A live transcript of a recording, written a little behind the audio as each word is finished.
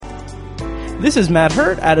This is Matt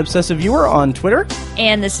Hurt at Obsessive Viewer on Twitter.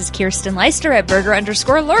 And this is Kyrsten Lyster at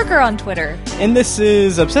Burger_Lurker on Twitter. And this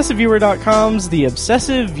is ObsessiveViewer.com's The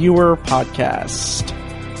Obsessive Viewer Podcast.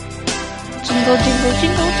 Jingle, jingle,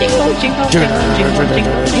 jingle, jingle, jingle, jingle, jingle,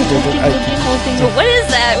 jingle, jingle, jingle, jingle. What is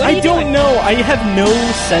that? What are you doing? I don't know. I have no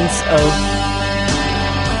sense of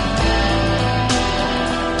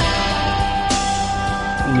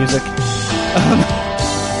music.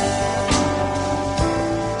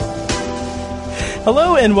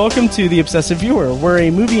 Hello and welcome to The Obsessive Viewer. We're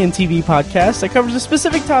a movie and TV podcast that covers a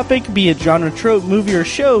specific topic, be it genre, trope, movie, or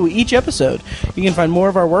show, each episode. You can find more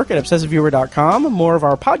of our work at ObsessiveViewer.com, more of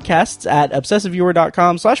our podcasts at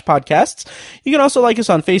ObsessiveViewer.com/podcasts. You can also like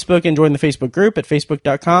us on Facebook and join the Facebook group at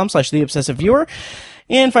Facebook.com/TheObsessiveViewer.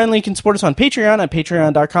 And finally, you can support us on Patreon at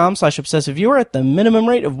patreon.com/obsessiveviewer at the minimum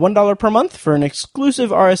rate of $1 per month for an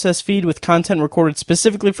exclusive RSS feed with content recorded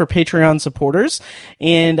specifically for Patreon supporters.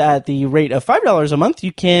 And at the rate of $5 a month,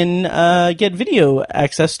 you can get video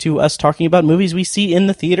access to us talking about movies we see in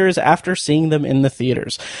the theaters after seeing them in the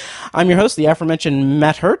theaters. I'm your host, the aforementioned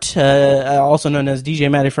Matt Hurt, also known as DJ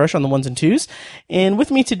Matty Fresh on the ones and twos. And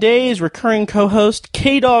with me today is recurring co-host,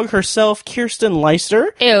 K-Dog herself, Kyrsten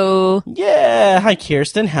Lyster. Ew. Yeah. Hi, Kyrsten.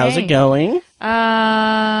 How's it going?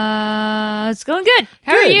 It's going good.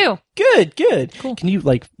 How are you? Good. Cool. Can you,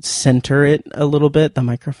 center it a little bit, the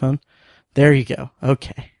microphone? There you go.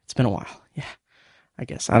 Okay. It's been a while. Yeah. I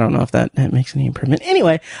guess. I don't know if that makes any improvement.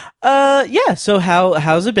 Anyway, yeah. So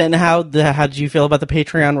how's it been? How did you feel about the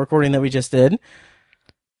Patreon recording that we just did? It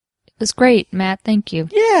was great, Matt. Thank you.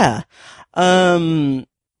 Yeah.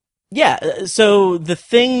 Yeah. So the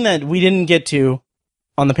thing that we didn't get to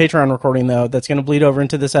on the Patreon recording, though, that's going to bleed over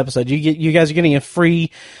into this episode. You guys are getting a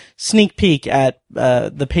free sneak peek at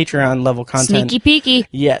the Patreon level content. Sneaky peeky.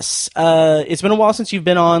 Yes. It's been a while since you've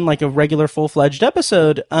been on a regular full-fledged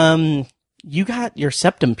episode. You got your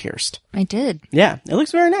septum pierced. I did. Yeah, it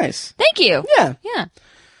looks very nice. Thank you. Yeah. Yeah.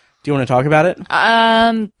 Do you want to talk about it?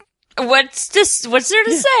 What's there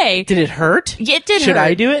to say? Did it hurt? Yeah, it did hurt. Should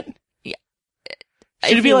I do it?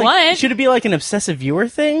 Should Should it be like an obsessive viewer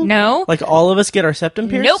thing? No. Like all of us get our septum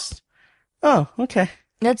pierced? Nope. Oh, okay.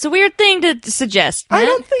 That's a weird thing to suggest, Matt. I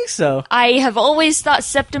don't think so. I have always thought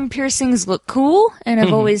septum piercings look cool, and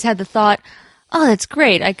I've always had the thought, oh, that's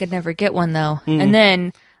great. I could never get one, though. And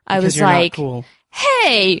then I Because was you're like, not cool.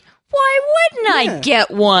 hey, why wouldn't I get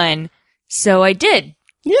one? So I did.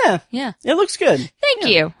 Yeah. Yeah. It looks good. Thank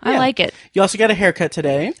you. I like it. You also got a haircut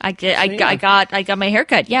today. I got my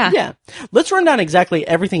haircut. Yeah. Yeah. Let's run down exactly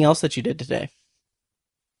everything else that you did today.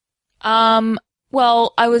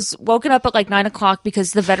 Well, I was woken up at 9:00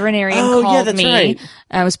 because the veterinarian called me. Right.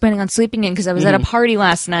 I was planning on sleeping in because I was at a party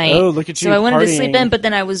last night. Oh, look at you. So I wanted to partying. sleep in, but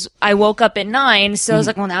then I woke up at 9, so I was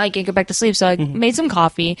like, well, now I can't go back to sleep. So I made some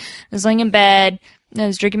coffee. I was laying in bed. I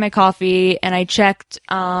was drinking my coffee and I checked,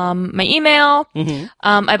 my email.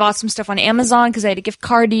 I bought some stuff on Amazon because I had a gift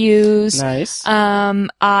card to use. Nice.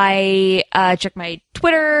 I, checked my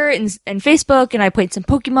Twitter and Facebook and I played some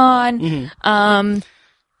Pokemon.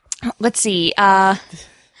 Let's see,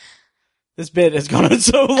 This bit has gone on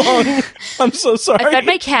so long. I'm so sorry. I fed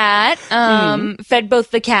my cat, fed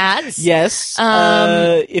both the cats. Yes.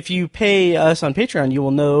 If you pay us on Patreon, you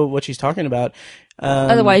will know what she's talking about.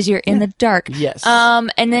 Otherwise, you're in the dark. Yes.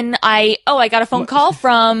 And then I got a phone call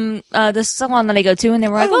from the salon that I go to, and they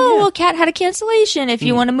were like, well, Cat had a cancellation. If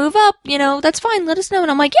you want to move up, that's fine. Let us know.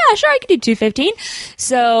 And I'm like, yeah, sure, I could do $2.15.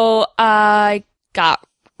 So I got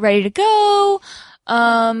ready to go.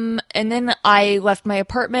 And then I left my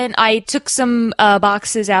apartment. I took some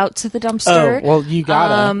boxes out to the dumpster. Oh, well, you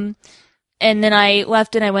gotta. And then I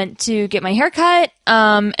left and I went to get my hair cut.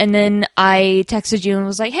 And then I texted you and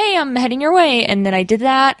was like, hey, I'm heading your way. And then I did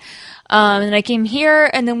that. And then I came here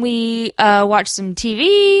and then we, watched some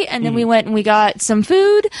TV and then we went and we got some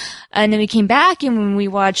food and then we came back and we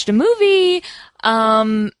watched a movie.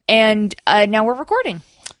 And now we're recording.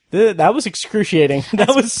 That was excruciing.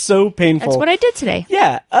 That was so painful. That's what I did today.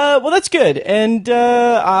 Yeah. Well, that's good. And,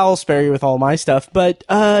 I'll spare you with all my stuff. But,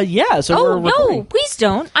 yeah. So we're recording. No, please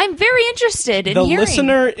don't. I'm very interested in the hearing. The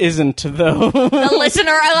listener isn't, though. The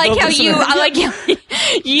listener, I like how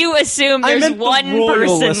you assume there's one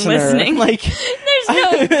person listening. There's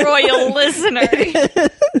no royal listener.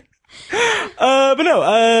 But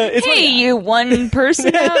no, it's hey, you one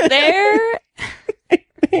person out there.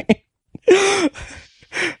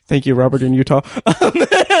 Thank you, Robert in Utah.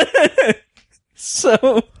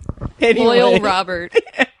 So, anyway. Loyal Robert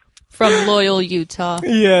from Loyal, Utah.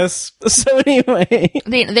 Yes. So anyway.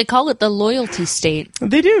 They call it the loyalty state.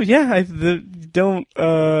 They do, yeah. don't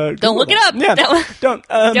look it up. Yeah,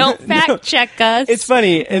 Don't fact check us. It's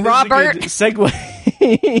funny, and Robert. This is a good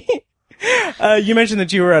segue. You mentioned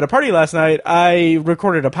that you were at a party last night. I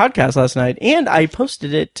recorded a podcast last night, and I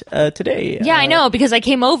posted it today. Yeah, I know, because I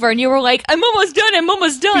came over and you were like, I'm almost done.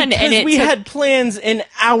 Because and we had plans an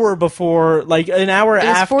hour before, like an hour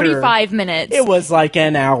after. It was 45 minutes. It was like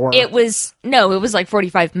an hour. It was like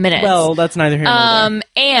 45 minutes. Well, that's neither here nor there.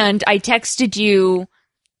 And I texted you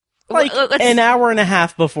like an hour and a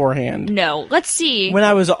half beforehand. No, let's see. When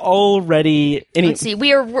I was already... Let's see.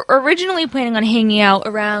 We were originally planning on hanging out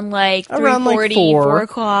around like 3:40, 4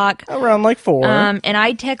 o'clock. Around like 4. And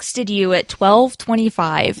I texted you at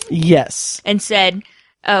 12:25. Yes. And said...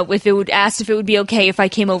 asked if it would be okay if I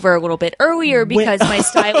came over a little bit earlier because my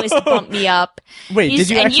stylist bumped me up. Wait, did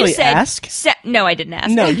you actually ask? No, I didn't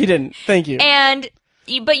ask. No, you didn't. Thank you.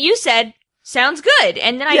 But you said, sounds good.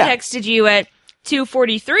 And then I texted you at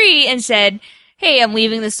 2:43 and said, hey, I'm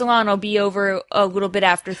leaving the salon. I'll be over a little bit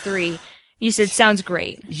after 3. You said, sounds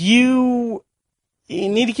great. You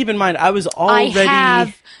need to keep in mind, I was already... I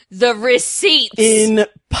have the receipts. In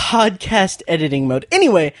podcast editing mode.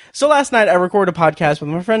 Anyway, so last night I recorded a podcast with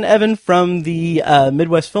my friend Evan from the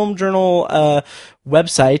Midwest Film Journal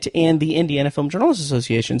website and the Indiana Film Journalists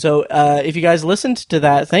Association. So if you guys listened to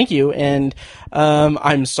that, thank you. And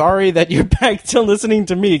I'm sorry that you're back to listening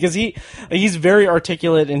to me, because he's very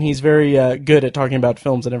articulate and he's very good at talking about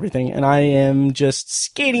films and everything. And I am just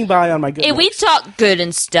skating by on my good Hey, we talk good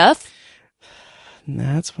and stuff.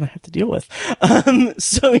 That's what I have to deal with.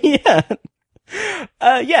 So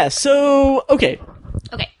okay.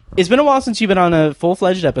 It's been a while since you've been on a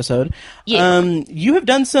full-fledged episode. Yeah. You have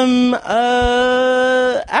done some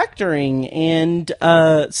acting and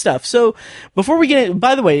stuff. So before we get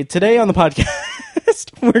by the way, today on the podcast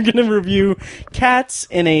we're going to review Cats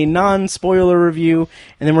in a non-spoiler review,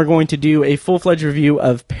 and then we're going to do a full-fledged review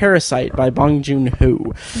of Parasite by Bong Joon-ho.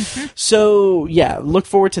 Mm-hmm. So yeah, look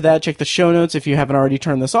forward to that. Check the show notes if you haven't already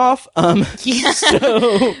turned this off.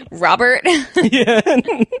 So Robert.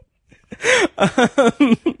 Yeah.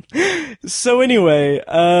 So anyway,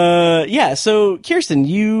 so Kyrsten,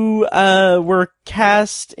 you were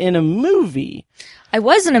cast in a movie. I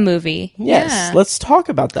was in a movie. Yes, yeah. Let's talk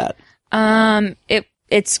about that.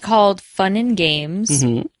 It's called Fun and Games.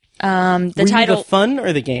 Mm-hmm. The Were title you the fun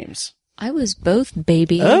or the games? I was both,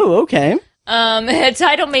 baby. Oh, okay. The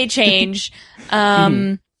title may change.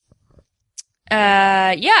 It's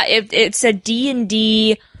a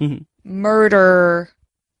D&D murder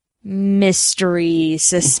mystery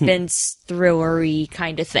suspense thrillery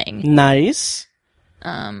kind of thing. Nice.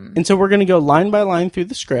 And so we're going to go line by line through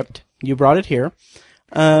the script. You brought it here.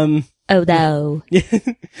 Oh no.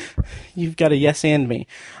 You've got a yes and me.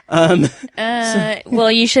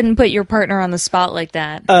 Well, you shouldn't put your partner on the spot like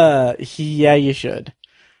that. Yeah, you should.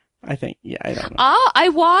 I think. Yeah, I don't know. I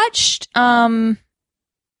watched,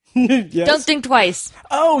 Yes. Don't Think Twice.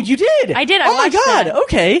 Oh, you did? I did. Oh my God. That.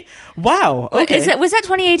 Okay. Wow. Okay. Was that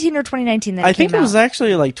 2018 or 2019 that I came think it was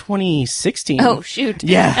actually like 2016. Oh, shoot.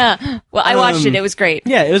 Yeah. Well, I watched it. It was great.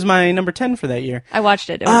 Yeah, it was my number 10 for that year. I watched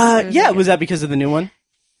it. It was was that because of the new one?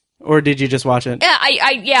 Or did you just watch it?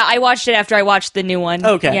 Yeah, I watched it after I watched the new one.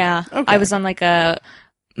 Okay. Yeah. Okay. I was on like a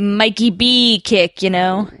Mikey B kick, you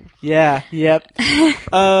know? Yeah, yep.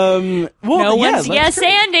 No one's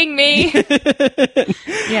yes-anding me.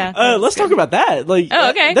 Yeah. Let's talk about that.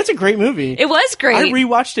 Okay. That's a great movie. It was great. I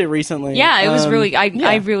rewatched it recently. Yeah, it was really,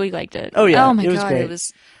 I really liked it. Oh yeah. Oh my God, it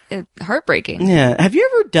was heartbreaking. Yeah. Have you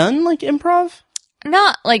ever done like improv?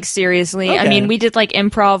 Not like seriously. Okay. I mean, we did like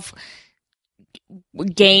improv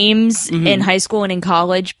games in high school and in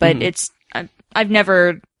college, but I've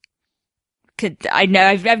never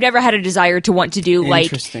had a desire to want to do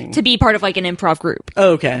like to be part of like an improv group.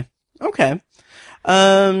 Okay.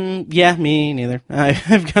 Yeah, me neither.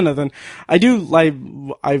 I've got nothing. I do like,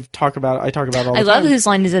 I talk about all the time. I love Whose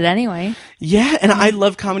Line Is It Anyway? Yeah, and I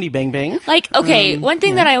love Comedy Bang Bang. Like, okay, one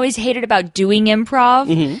thing that I always hated about doing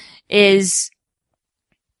improv is,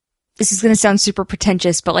 this is going to sound super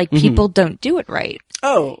pretentious, but like people don't do it right.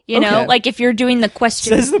 Oh, you know, like if you're doing the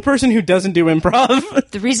question. Says the person who doesn't do improv.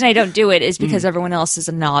 The reason I don't do it is because everyone else is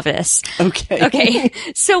a novice. Okay. Okay.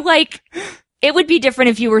 So like, it would be different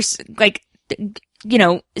if you were like, you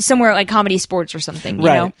know, somewhere like Comedy Sports or something, you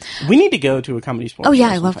know? We need to go to a Comedy Sports. Oh yeah,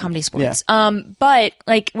 I love Comedy Sports. Yeah. But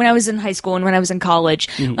like when I was in high school and when I was in college,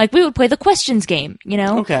 like we would play the questions game, you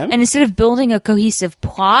know? Okay. And instead of building a cohesive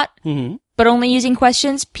plot, but only using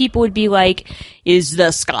questions, people would be like, is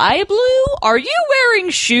the sky blue? Are you wearing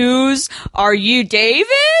shoes? Are you David?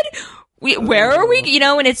 Where are we? You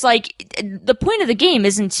know, and it's like, the point of the game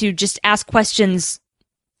isn't to just ask questions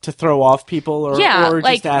to throw off people or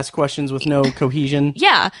just to ask questions with no cohesion.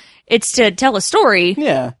 Yeah. It's to tell a story.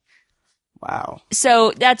 Yeah. Wow.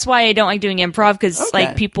 So that's why I don't like doing improv, because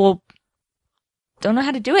like people don't know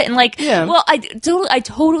how to do it. And like, well, I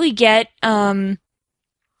totally get,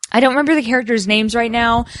 I don't remember the characters' names right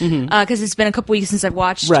now, because it's been a couple weeks since I've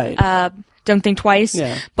watched, Don't Think Twice.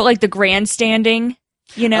 Yeah. But like the grandstanding,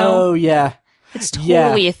 you know? Oh, yeah. It's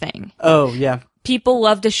totally a thing. Oh, yeah. People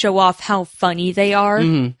love to show off how funny they are.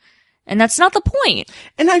 And that's not the point.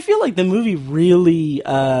 And I feel like the movie really,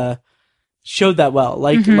 showed that well.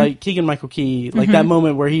 Like Keegan-Michael Key, like that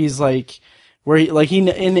moment where he's like,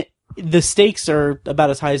 the stakes are about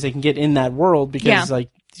as high as they can get in that world because like,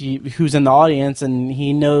 who's in the audience and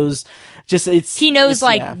he knows this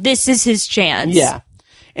is his chance. Yeah.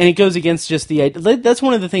 And it goes against just that's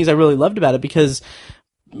one of the things I really loved about it, because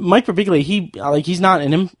Mike Birbiglia, he's not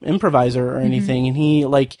an improviser or anything. And he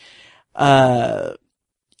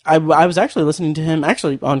I was actually listening to him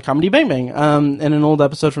on Comedy Bang Bang, in an old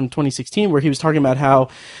episode from 2016 where he was talking about how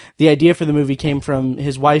the idea for the movie came from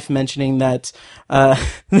his wife mentioning that, I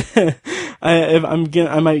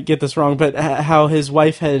might get this wrong, but how his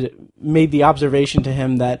wife had made the observation to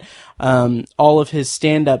him that, all of his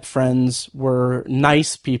stand-up friends were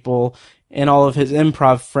nice people and all of his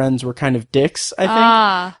improv friends were kind of dicks,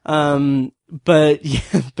 I think. But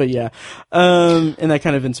yeah. And that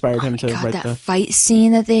kind of inspired him to write that fight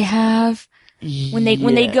scene that they have when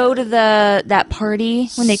they go to that party,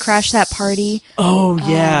 when they crash that party. Oh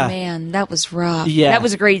yeah. Oh man, that was rough. Yeah. That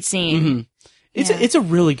was a great scene. It's a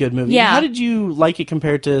really good movie. Yeah. How did you like it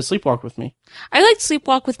compared to Sleepwalk with Me? I liked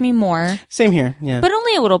Sleepwalk with Me more. Same here, yeah. But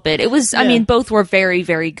only a little bit. It was, I mean, both were very,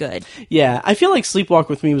 very good. Yeah, I feel like Sleepwalk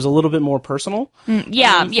with Me was a little bit more personal.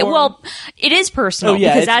 Well, it is personal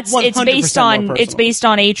because it's based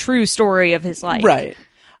on a true story of his life. Right.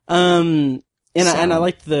 And I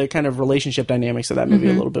liked the kind of relationship dynamics of that movie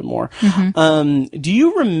a little bit more. Do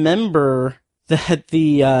you remember that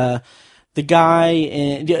the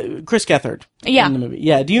guy Chris Gethard in the movie?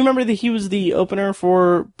 Yeah. Do you remember that he was the opener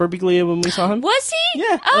for Birbiglia when we saw him? Was he?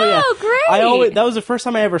 Yeah. Oh, great. That was the first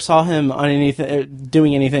time I ever saw him on anything,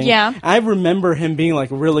 doing anything. Yeah. I remember him being like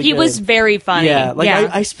really good. He was very funny. Yeah.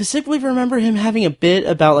 I specifically remember him having a bit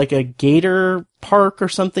about like a gator park or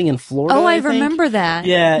something in Florida. Oh, I remember that.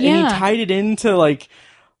 Yeah. And he tied it into like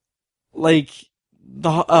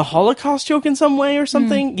a Holocaust joke in some way or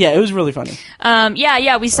something. Yeah, it was really funny.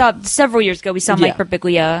 We saw several years ago. We saw Mike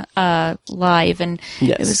Birbiglia live, and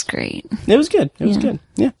it was great. It was good. It was good.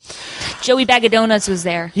 Yeah. Joey Bag of Donuts was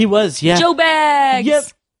there. He was. Yeah. Joe Bags. Yep.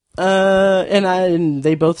 And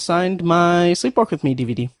they both signed my Sleepwalk with Me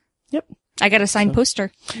DVD. Yep. I got a signed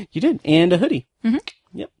poster. You did, and a hoodie.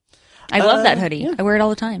 Yep. I love that hoodie. Yeah. I wear it all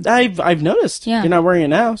the time. I've noticed. Yeah. You're not wearing it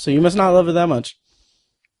now, so you must not love it that much.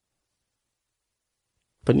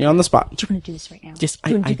 Putting you on the spot. Do you want to do this right now? Yes,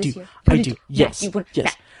 I do. I do. Yes.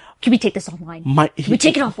 Yes. Can we take this offline? Can we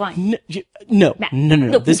take it offline? No.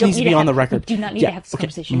 This needs to be on the record. We do not need to have this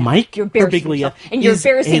conversation. Mike Birbiglia and you're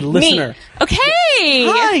embarrassing a listener. Me. Okay.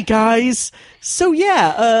 Hi, guys. So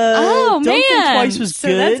yeah, Don't Think Twice was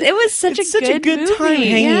good. It was such a good time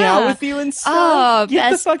hanging out with you and stuff. Oh,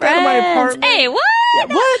 get the fuck out of my apartment. Hey, what? Yeah,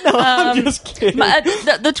 what? No, I'm just kidding.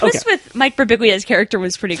 The twist with Mike Birbiglia's character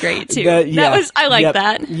was pretty great too. I like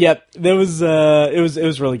that. Yep. That was it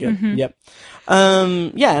was really good. Yep.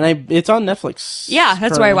 And it's on Netflix. Yeah,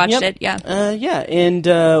 that's where I watched it. Yeah. And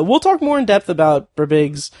we'll talk more in depth about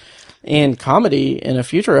Birbigs and comedy in a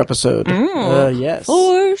future episode. Yes.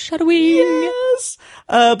 Foreshadowing. Yes.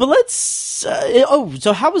 But let's,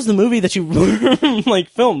 so how was the movie that you,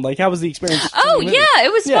 filmed? Like, how was the experience? Oh, yeah,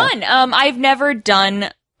 it was fun. I've never done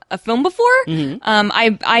a film before.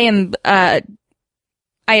 I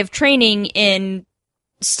have training in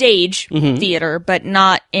stage theater, but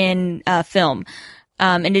not in film.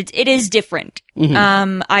 And it is different.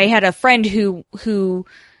 I had a friend who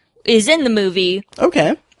is in the movie.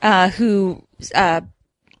 Okay. Who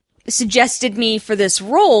suggested me for this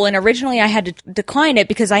role, and originally I had to decline it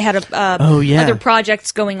because I had other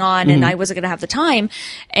projects going on, and I wasn't going to have the time.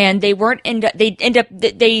 And they weren't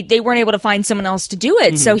they weren't able to find someone else to do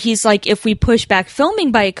it. So he's like, "If we push back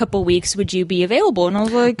filming by a couple weeks, would you be available?" And I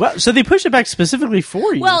was like, "Well, so they pushed it back specifically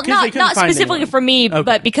for you?" Well, not specifically for me,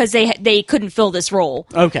 but because they couldn't fill this role.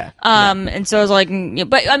 Okay. And so I was like,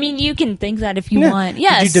 but I mean, you can think that if you want.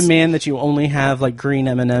 Yes. Did you demand that you only have like green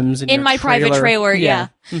M&Ms in my private trailer? Yeah.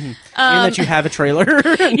 And that you have a trailer.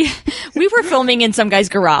 We were filming in some guy's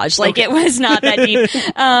garage. It was not that deep.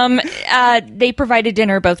 They provided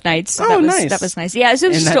dinner both nights. So nice. That was nice. Yeah. So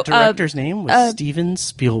and that director's name was Steven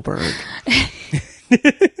Spielberg.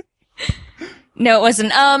 No, it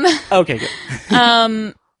wasn't. Okay, good.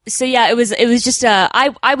 So yeah, it was just,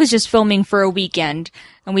 I was just filming for a weekend,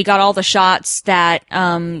 and we got all the shots that,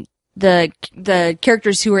 the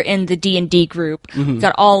characters who were in the D&D group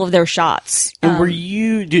got all of their shots.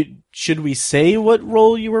 And should we say what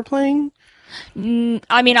role you were playing?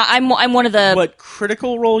 I mean, I'm one of the... What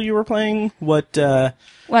critical role you were playing? What,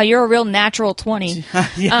 Wow, you're a real natural 20.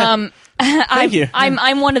 yeah. Thank you.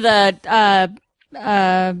 I'm one of the,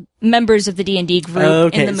 members of the D&D group in the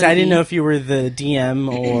movie. So I didn't know if you were the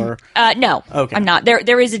DM or... No. Okay. I'm not.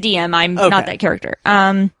 There is a DM. I'm not that character.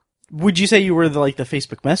 Would you say you were the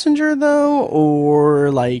Facebook Messenger, though? Or,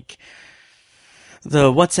 like,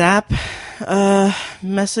 the WhatsApp,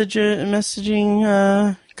 messaging,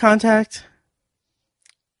 contact?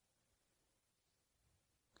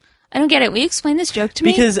 I don't get it. Will you explain this joke to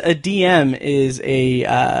me? Because a DM is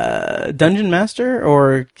a, dungeon master,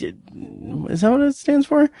 or... Is that what it stands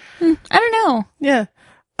for? I don't know. Yeah.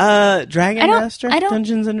 Dragon Master?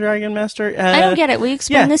 Dungeons and Dragon Master? I don't get it. Will you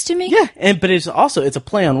explain this to me? Yeah, but it's a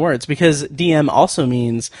play on words, because DM also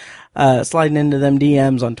means sliding into them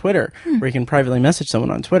DMs on Twitter, where you can privately message someone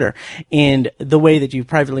on Twitter. And the way that you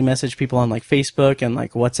privately message people on, like, Facebook and,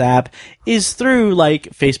 like, WhatsApp is through, like,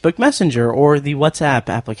 Facebook Messenger or the WhatsApp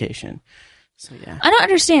application. So, yeah. I don't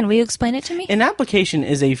understand. Will you explain it to me? An application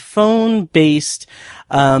is a phone-based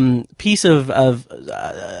piece of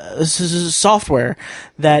software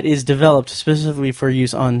that is developed specifically for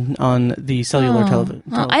use on the cellular telephone.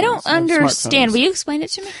 I don't understand. Will you explain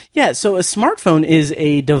it to me? Yeah, so a smartphone is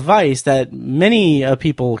a device that many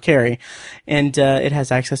people carry, and it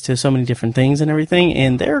has access to so many different things and everything,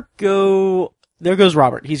 and there goes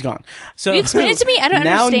Robert. He's gone. So you explain it to me? I don't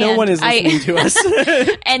understand. Now no one is listening to us.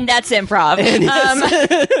 And that's improv.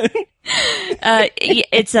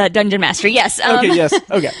 It's a Dungeon Master. Yes. Okay, yes.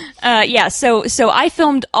 Okay. Yeah, so I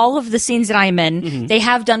filmed all of the scenes that I'm in. Mm-hmm. They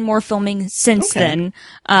have done more filming since then.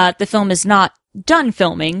 The film is not done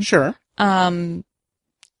filming. Sure.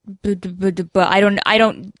 But I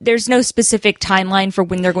don't, there's no specific timeline for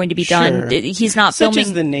when they're going to be done. He's not filming. Such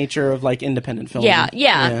is the nature of, like, independent filming.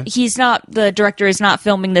 Yeah. The director is not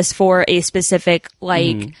filming this for a specific,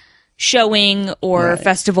 like, showing or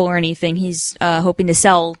festival or anything. He's, hoping to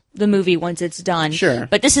sell the movie once it's done. Sure.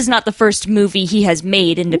 But this is not the first movie he has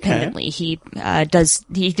made independently. He does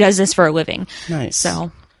this for a living. Nice.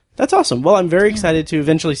 So. That's awesome. Well, I'm very excited to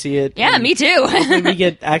eventually see it. Yeah, me too. Hopefully we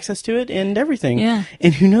get access to it and everything. Yeah.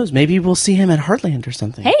 And who knows, maybe we'll see him at Heartland or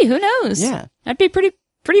something. Hey, who knows? Yeah. That'd be pretty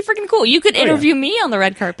freaking cool. You could interview me on the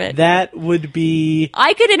red carpet. That would be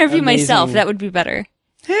I could interview amazing. myself. That would be better.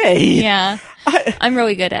 Hey. Yeah. I'm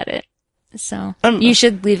really good at it. So you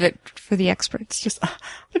should leave it for the experts.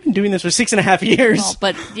 I've been doing this for 6.5 years. Well,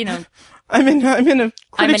 but, you know. I'm in a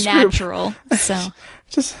critics group. natural, so.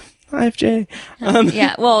 Just IFJ.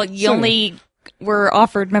 Yeah, well, you only were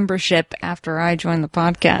offered membership after I joined the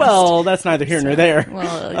podcast. Well, that's neither here nor there.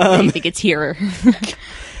 Well, I think it's here.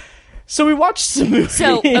 So we watched some movies.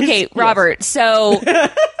 So, okay, Robert, yes. So,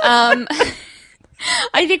 I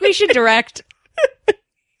think we should direct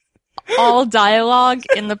all dialogue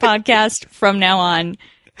in the podcast from now on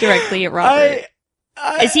directly at Robert.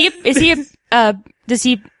 Is he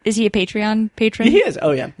a Patreon patron? He is.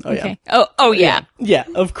 Oh yeah. Oh okay. yeah. Oh yeah. Yeah,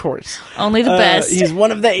 of course. Only the best. He's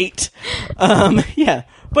one of the 8. Yeah.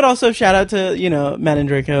 But also shout out to, Matt and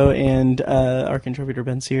Draco and our contributor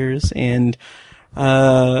Ben Sears and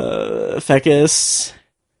Fecus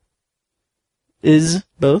is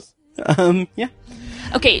both. Yeah.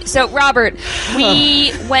 Okay, so Robert,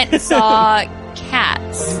 we went and saw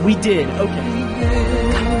Cats. We did. Okay.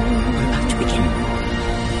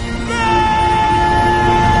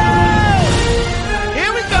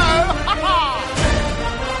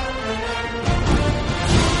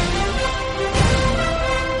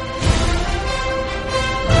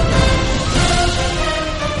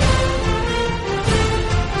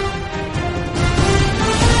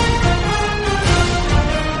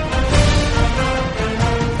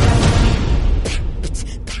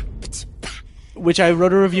 Which I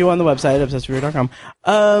wrote a review on the website, obsessiveviewer.com.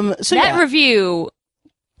 That review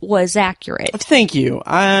was accurate. Thank you.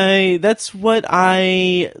 That's what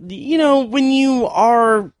when you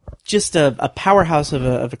are just a powerhouse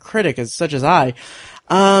of a critic such as I,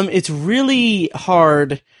 it's really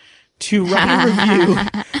hard to write a review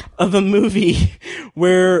of a movie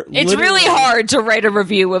where it's really hard to write a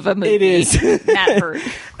review of a movie. It is. That hurt.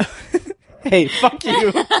 Hey, fuck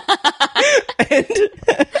you. And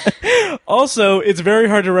also, it's very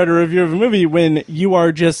hard to write a review of a movie when you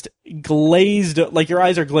are just glazed, like your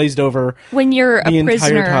eyes are glazed over when you're the a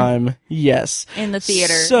prisoner entire time. Yes. in the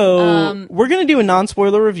theater. So we're gonna do a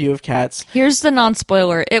non-spoiler review of Cats. Here's the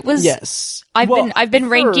non-spoiler. It was Yes. I've been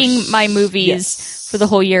ranking my movies yes. for the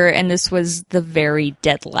whole year, and this was the very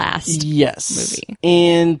dead last Yes. movie.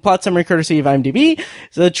 And plot summary courtesy of IMDb.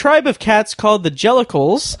 The tribe of cats called the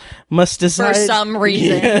Jellicles must decide... For some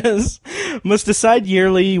reason. Yes. Must decide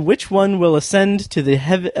yearly which one will ascend to the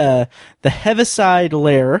Heaviside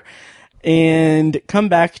lair and come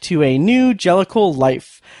back to a new Jellicle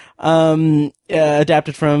life.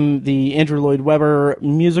 Adapted from the Andrew Lloyd Webber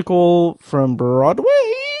musical from Broadway.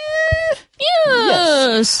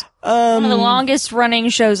 Yes. One of the longest running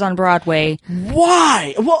shows on Broadway.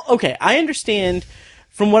 Why? Well, okay, I understand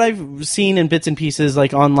from what I've seen in bits and pieces,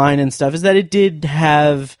 like online and stuff, is that it did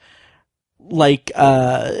have, like,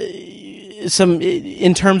 some,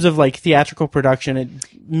 in terms of, like, theatrical production, it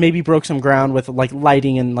maybe broke some ground with, like,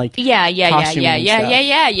 lighting and, like, Yeah. Yeah,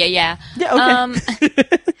 okay.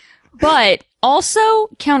 But also,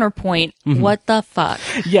 counterpoint, what the fuck?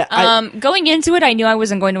 Yeah. Going into it, I knew I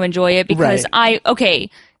wasn't going to enjoy it because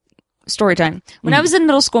story time. When I was in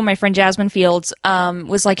middle school, my friend Jasmine Fields,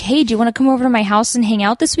 was like, hey, do you want to come over to my house and hang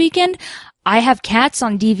out this weekend? I have Cats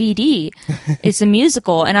on DVD. It's a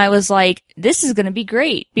musical. And I was like, this is going to be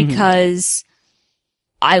great because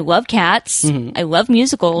I love cats. I love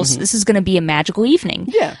musicals. This is going to be a magical evening.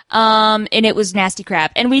 Yeah. And it was nasty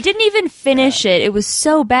crap. And we didn't even finish it. It was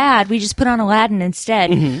so bad. We just put on Aladdin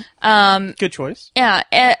instead. Good choice. Yeah.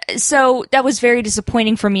 So that was very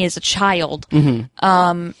disappointing for me as a child. And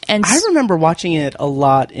I remember watching it a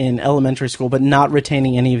lot in elementary school, but not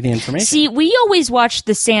retaining any of the information. see, we always watched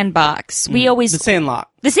The Sandbox. We always The Sandlot.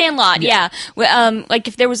 The Sandlot, yeah. Like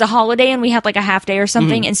if there was a holiday and we had like a half day or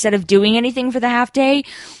something, instead of doing anything for the half day,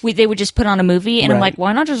 they would just put on a movie, and I'm like,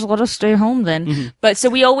 why not just let us stay home then? But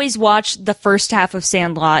so we always watched the first half of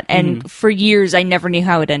Sandlot, and for years I never knew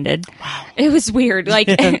how it ended. Wow. It was weird. Like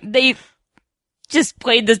they just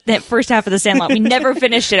played the first half of The Sandlot. We never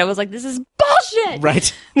finished it. I was like, this is bullshit.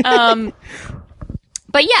 Right.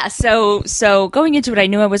 But yeah, so going into it, I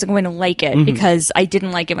knew I wasn't going to like it because I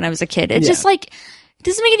didn't like it when I was a kid. It's just like, it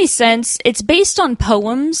doesn't make any sense. It's based on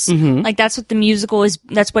poems. Like that's what the musical is.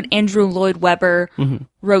 That's what Andrew Lloyd Webber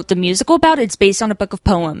wrote the musical about. It's based on a book of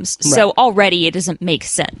poems. Right. So already it doesn't make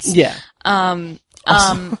sense. Yeah. Also,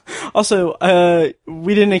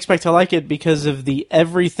 we didn't expect to like it because of the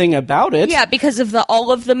everything about it. Yeah, because of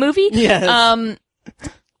all of the movie. Yes.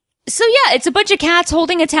 So yeah, it's a bunch of cats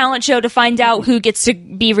holding a talent show to find out who gets to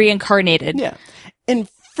be reincarnated. Yeah. And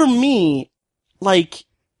for me, like,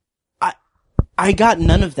 I got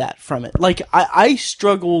none of that from it. Like, I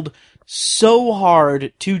struggled so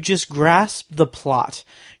hard to just grasp the plot.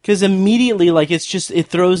 Because immediately, like, it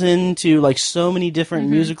throws into, like, so many different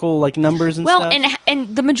musical, like, numbers and stuff. Well,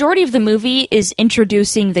 and the majority of the movie is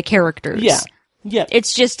introducing the characters. Yeah. Yeah.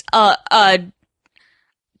 It's just a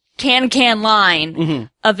can line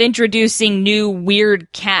of introducing new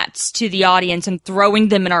weird cats to the audience and throwing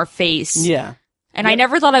them in our face. Yeah. And I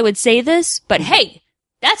never thought I would say this, but hey,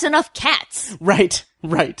 that's enough cats. Right.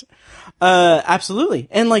 Absolutely.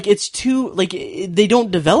 And, like, it's too, like, they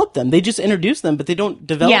don't develop them. They just introduce them, but they don't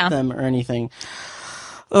develop them or anything.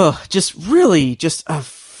 Ugh, just really, just a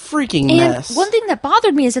freaking mess. And one thing that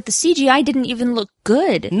bothered me is that the CGI didn't even look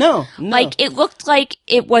good. No. Like, it looked like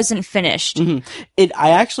it wasn't finished.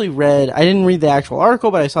 I actually I didn't read the actual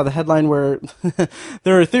article, but I saw the headline where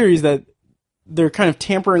there are theories that they're kind of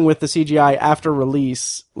tampering with the CGI after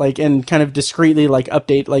release, like, and kind of discreetly, like,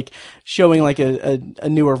 update, like, showing, like, a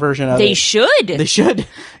newer version of it. They should.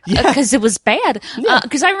 Yeah. Because it was bad.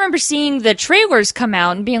 Because I remember seeing the trailers come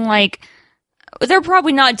out and being like, they're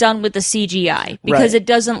probably not done with the CGI because it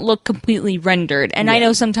doesn't look completely rendered. And I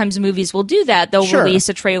know sometimes movies will do that. They'll release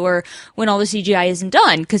a trailer when all the CGI isn't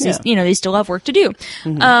done because, they still have work to do.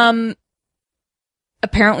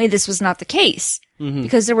 Apparently this was not the case.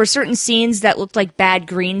 Because there were certain scenes that looked like bad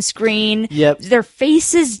green screen. Yep. Their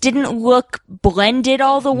faces didn't look blended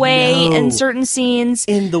all the way in certain scenes.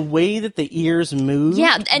 And the way that the ears moved.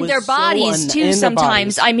 Yeah, and their bodies too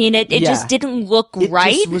sometimes. I mean, it just didn't look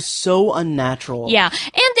right. It just was so unnatural. Yeah.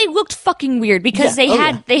 And they looked fucking weird because they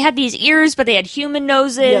had these ears, but they had human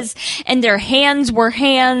noses and their hands were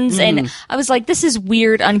hands. And I was like, this is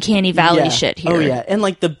weird, uncanny valley shit here. Oh yeah. And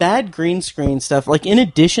like the bad green screen stuff, like in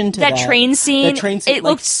addition to that train scene, it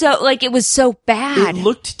looked so, like, it was so bad. It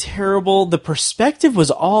looked terrible. The perspective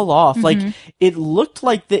was all off. Like, it looked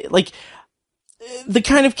like the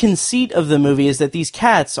kind of conceit of the movie is that these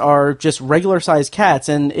cats are just regular sized cats,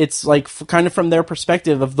 and it's like kind of from their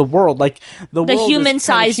perspective of the world, like the world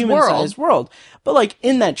human-sized world. But like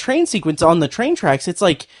in that train sequence on the train tracks, it's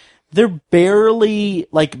like they're barely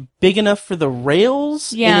like big enough for the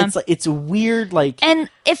rails. Yeah, and it's weird. Like, and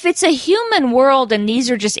if it's a human world and these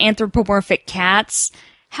are just anthropomorphic cats,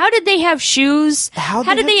 how did they have shoes?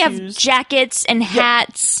 How did they have jackets and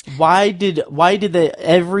hats? Yeah. Why did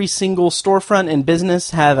every single storefront and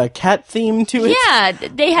business have a cat theme to it? Yeah,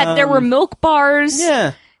 they had. There were milk bars.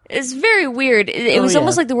 Yeah, it's very weird. It was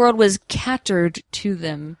almost like the world was catered to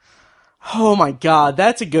them. Oh my God,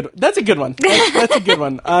 that's a good one. That's a good one. It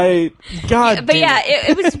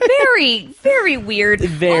was very, very weird.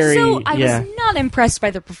 Also, I was not impressed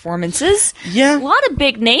by the performances. Yeah. A lot of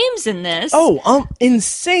big names in this. Oh,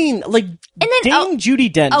 insane. Like, and then Dame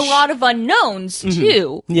Judi Dench. A lot of unknowns,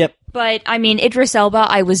 too. Yep. But, I mean, Idris Elba,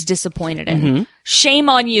 I was disappointed in. Shame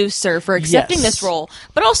on you, sir, for accepting this role,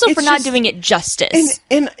 but also for not doing it justice.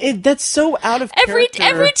 And that's so out of character.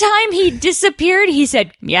 Every time he disappeared, he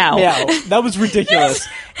said, meow. Meow. That was ridiculous.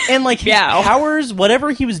 And, like, his powers,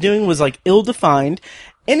 whatever he was doing was, like, ill-defined.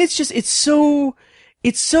 And it's so,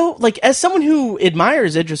 like, as someone who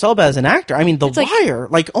admires Idris Elba as an actor, I mean, The Wire,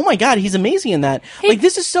 like, oh my God, he's amazing in that. Hey, like,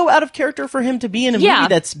 this is so out of character for him to be in a movie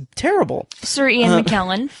that's terrible. Sir Ian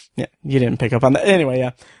McKellen. Yeah, you didn't pick up on that. Anyway,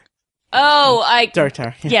 yeah. Oh, Dark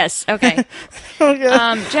Tower. Yeah. Yes, okay.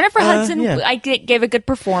 Jennifer Hudson, I gave a good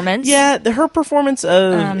performance. Yeah, her performance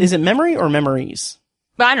of, is it Memory or Memories?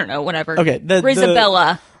 I don't know, whatever. Okay.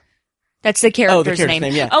 Rizabella. That's the character's name.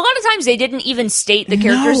 Yeah. A lot of times they didn't even state the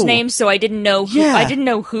character's name, so I didn't know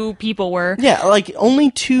who people were. Yeah, like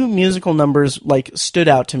only 2 musical numbers like stood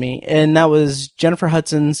out to me, and that was Jennifer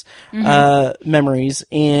Hudson's Memories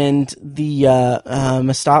and the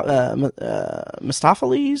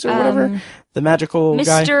Mistopheles or whatever, the magical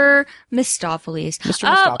guy. Mr. Mistopheles.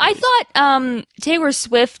 I thought Taylor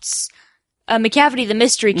Swift's McCavity the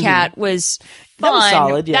Mystery Cat was fun. That was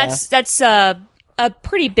solid, yeah. That's a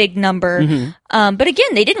pretty big number. But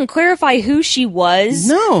again, they didn't clarify who she was.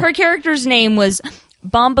 No. Her character's name was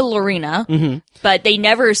Bombalurina, but they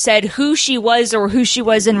never said who she was or who she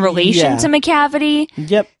was in relation to McCavity.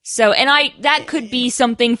 Yep. So, and that could be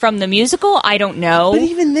something from the musical. I don't know. But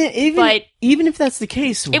even if that's the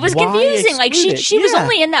case, it was confusing. Like she was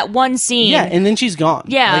only in that one scene. Yeah, and then she's gone.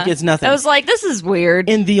 Yeah, like it's nothing. I was like, this is weird.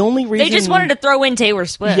 And the only reason they just wanted to throw in Taylor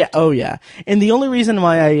Swift. Yeah. Oh yeah. And the only reason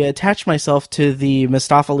why I attached myself to the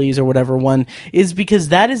Mistopheles or whatever one is because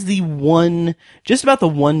that is just about the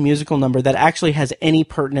one musical number that actually has any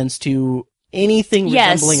pertinence to anything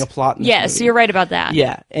resembling a plot in this movie. You're right about that.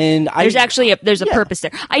 Yeah, and there's actually a purpose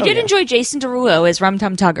there. I did enjoy Jason Derulo as Rum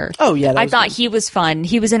Tum Tugger. Oh yeah, I thought he was fun.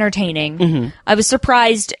 He was entertaining. I was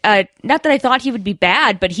surprised. Not that I thought he would be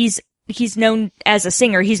bad, but he's known as a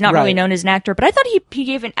singer. He's not really known as an actor. But I thought he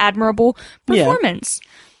gave an admirable performance.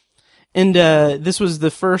 And this was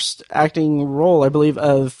the first acting role, I believe,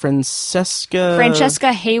 of Francesca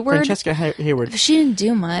Hayward. She didn't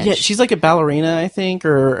do much. Yeah, she's like a ballerina, I think,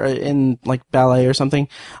 or in like ballet or something.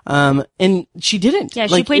 And she didn't. Yeah,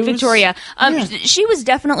 she played Victoria. She was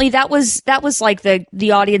definitely that was like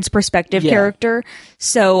the audience perspective character.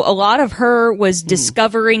 So a lot of her was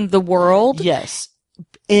discovering the world. Yes.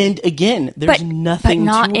 And again, there's nothing but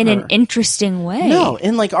not to in her. An interesting way. No,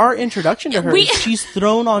 and like our introduction to her, she's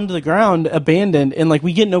thrown onto the ground, abandoned, and like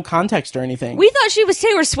we get no context or anything. We thought she was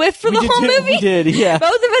Taylor Swift for the whole movie. We did, yeah.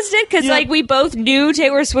 Both of us did, because like we both knew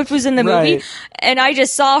Taylor Swift was in the movie, and I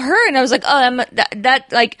just saw her, and I was like, oh,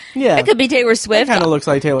 that could be Taylor Swift. It kind of looks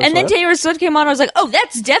like Taylor Swift. And then Taylor Swift came on, I was like, oh,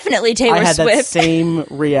 that's definitely Taylor Swift. I had that same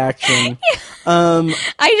reaction.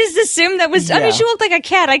 I just assumed that was. I mean, she looked like a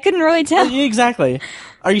cat. I couldn't really tell. Exactly.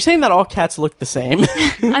 Are you saying that all cats look the same?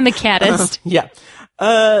 I'm a catist. Yeah.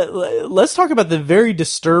 Let's talk about the very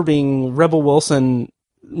disturbing Rebel Wilson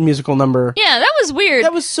musical number. Yeah, that was weird.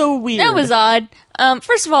 That was so weird. That was odd.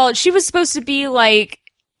 First of all, she was supposed to be like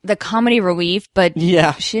the comedy relief, but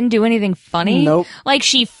she didn't do anything funny. Nope. Like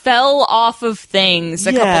she fell off of things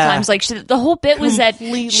a couple times. Like the whole bit was that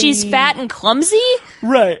she's fat and clumsy.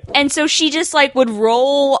 Right. And so she just like would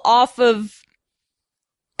roll off of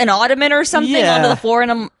an ottoman or something onto the floor,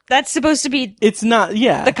 and that's supposed to be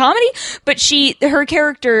the comedy, but her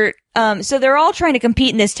character so they're all trying to compete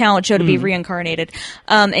in this talent show to be reincarnated,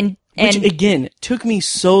 which again took me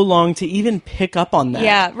so long to even pick up on that.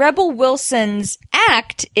 Yeah, Rebel Wilson's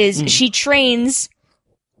act is she trains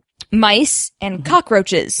mice and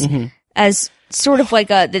cockroaches as sort of like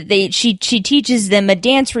she teaches them a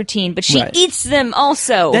dance routine, but she eats them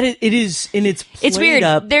also. It is, and it's weird.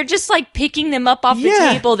 Up. They're just like picking them up off the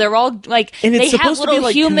table. They're all like, and they have little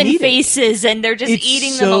like human comedic. Faces, and they're just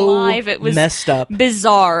eating them so alive. It was messed up,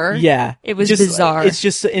 bizarre. Yeah, it was bizarre. It's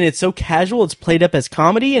just, and it's so casual. It's played up as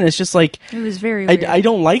comedy, and it's just like it was very weird. I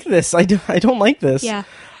don't like this. I don't like this. Yeah.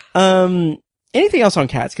 Anything else on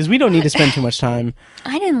Cats? Because we don't need to spend too much time.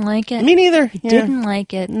 I didn't like it. Me neither. I didn't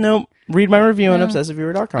like it. Nope. Read my review on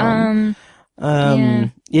obsessiveviewer.com.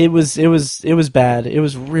 It was bad. It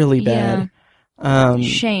was really bad.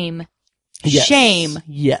 Shame. Yes. Shame.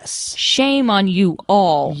 Yes. Shame on you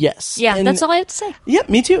all. Yes. Yeah, and that's all I have to say. Yeah,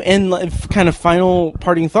 me too. And kind of final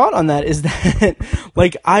parting thought on that is that,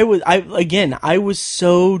 like, I was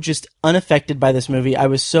so just unaffected by this movie. I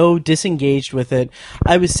was so disengaged with it.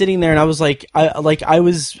 I was sitting there and I was like, I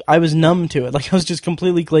was numb to it. Like, I was just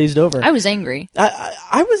completely glazed over. I was angry.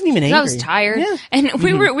 I wasn't even angry. I was tired. Yeah. And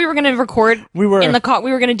we were going to record in the car.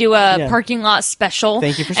 We were going to do a parking lot special.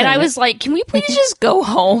 Thank you for saying And I was like, can we please just go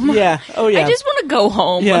home? Yeah. Oh, yeah. I just want to go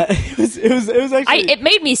home. Yeah. It was actually. It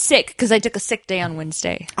made me sick because I took a sick day on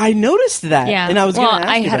Wednesday. I noticed that. Yeah. And I was going to ask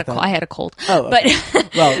I you had about that. I had a cold. Oh, okay.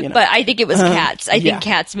 Well, but I think it was cats. I think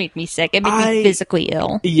cats made me sick. It made me physically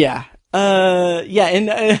ill. Yeah. Yeah, and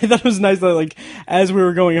I thought it was nice that, like, as we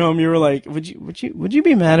were going home, you were like, "Would you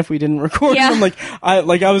be mad if we didn't record?" Yeah. So I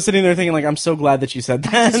was sitting there thinking, like, I'm so glad that you said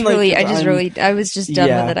that. I was just done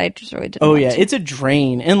with it. I just really didn't. Oh yeah, it's a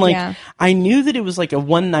drain, and I knew that it was like a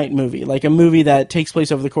one night movie, like a movie that takes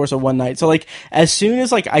place over the course of one night. So like, as soon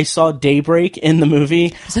as I saw daybreak in the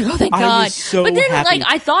movie, I was like, oh thank God! I was so but then happy.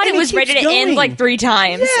 I thought it was ready to end like 3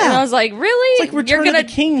 times, and I was like, really? It's like Return of the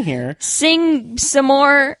King here. Sing some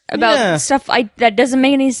more about stuff that doesn't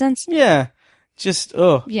make any sense. Yeah. Just,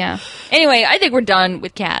 Yeah. Anyway, I think we're done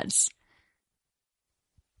with Cats.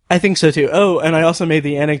 I think so too. Oh, and I also made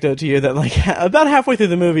the anecdote to you that about halfway through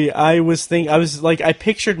the movie, I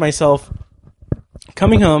pictured myself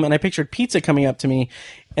coming home and I pictured pizza coming up to me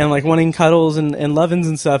and wanting cuddles and lovin's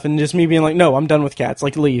and stuff and just me being like, no, I'm done with cats.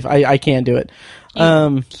 Leave. I can't do it.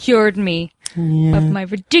 You cured me of my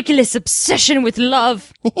ridiculous obsession with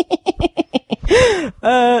love.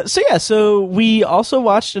 So we also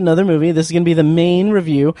watched another movie. This is going to be the main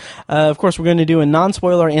review. Of course, we're going to do a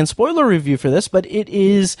non-spoiler and spoiler review for this, but it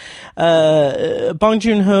is Bong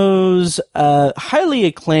Joon-ho's highly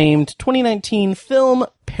acclaimed 2019 film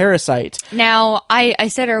Parasite. Now, I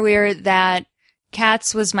said earlier that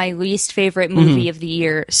Cats was my least favorite movie of the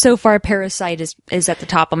year. So far, Parasite is at the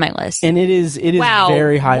top of my list. And it is wow,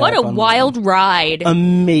 very high what up a wild ride.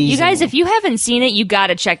 Amazing. You guys, if you haven't seen it, you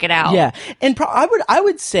gotta check it out. Yeah. And I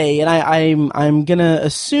would say, and I'm gonna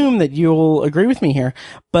assume that you'll agree with me here,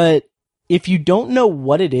 but if you don't know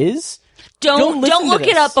what it is, don't look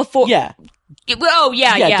it up before. Yeah. Oh,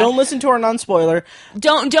 yeah. Don't listen to our non-spoiler.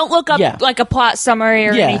 Don't look up a plot summary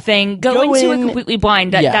or anything. Go into it completely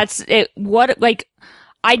blind. That's it.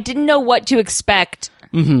 I didn't know what to expect,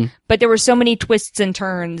 but there were so many twists and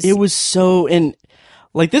turns. It was so, and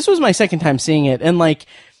this was my second time seeing it, and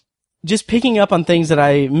just picking up on things that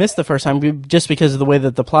I missed the first time just because of the way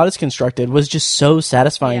that the plot is constructed was just so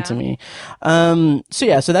satisfying to me.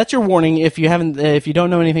 So that's your warning. If you don't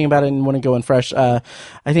know anything about it and want to go in fresh, I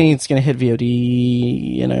think it's going to hit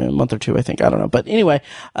VOD in a month or two, I think. I don't know. But anyway,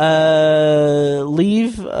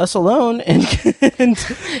 leave us alone and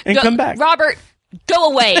come back. Robert, go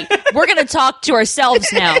away. We're going to talk to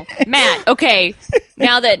ourselves now. Matt, okay.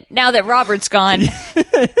 Now that Robert's gone,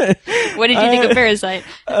 what did you think of Parasite?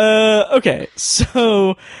 Okay,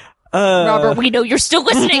 so Robert, we know you're still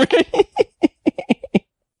listening.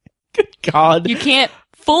 Good God, you can't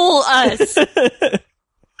fool us.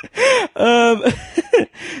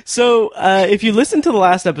 So if you listen to the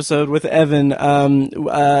last episode with Evan,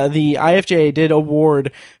 the IFJ did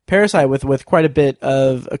award Parasite with quite a bit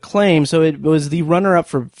of acclaim. So it was the runner-up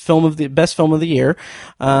for best film of the year,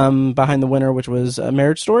 behind the winner, which was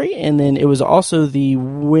Marriage Story, and then it was also the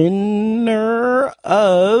winner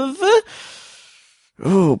of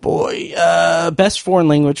best foreign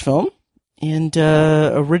language film. And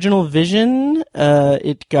Original Vision,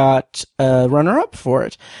 it got runner-up for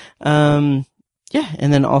it. And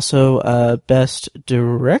then also Best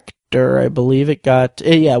Director, I believe it got,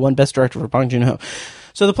 won Best Director for Bong Joon-ho.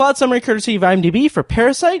 So the plot summary, courtesy of IMDb for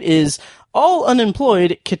Parasite, is all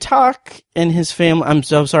unemployed Kitak and his family, I'm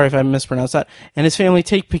so sorry if I mispronounced that, and his family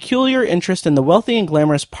take peculiar interest in the wealthy and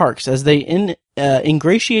glamorous Parks as they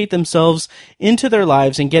ingratiate themselves into their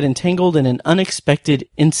lives and get entangled in an unexpected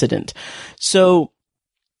incident. So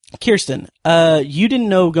Kyrsten, you didn't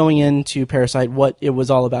know going into Parasite what it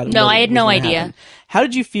was all about. No, I had no idea. Happen. How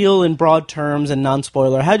did you feel in broad terms and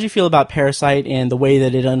non-spoiler? How did you feel about Parasite and the way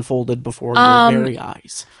that it unfolded before your very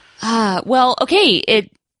eyes? Well, okay,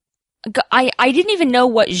 I didn't even know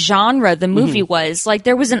what genre the movie was. Like,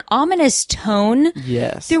 there was an ominous tone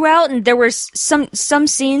throughout, and there were some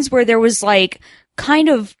scenes where there was, like, kind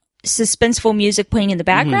of suspenseful music playing in the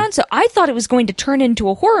background, so I thought it was going to turn into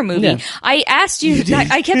a horror movie. Yeah. I asked you,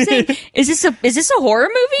 I kept saying, is this a horror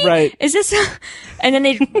movie? Right. Is this and then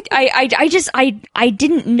I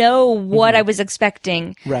didn't know what I was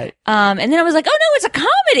expecting. Right. And then I was like, oh no, it's a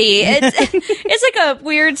comedy. It's like a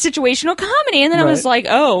weird situational comedy. And then I was like,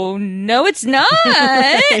 oh no, it's not.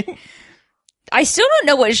 I still don't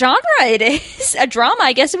know what genre it is. A drama.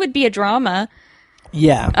 I guess it would be a drama.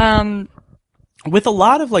 Yeah. With a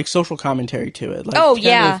lot of, like, social commentary to it. Like,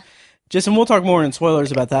 and we'll talk more in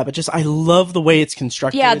spoilers about that, but just, I love the way it's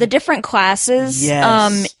constructed. Yeah, the different classes.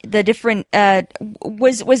 Yes. The different,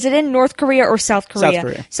 was it in North Korea or South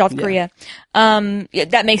Korea? South Korea. Yeah,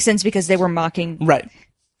 that makes sense because they were mocking. Right.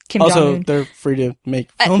 Kim also, Jong-un. they're free to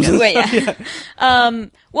make films.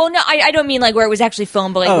 Well, no, I don't mean like where it was actually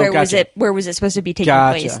filmed, but like where was it supposed to be taking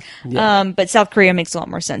place? Yeah. But South Korea makes a lot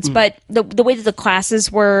more sense. But the way that the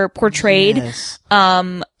classes were portrayed,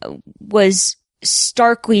 was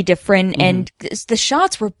starkly different, and the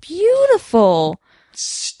shots were beautiful.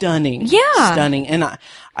 Stunning. Yeah. Stunning. And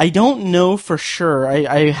I don't know for sure.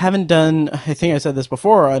 I haven't done, I think I said this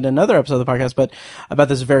before on another episode of the podcast, but about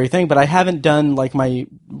this very thing, but I haven't done like my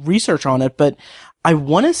research on it, but I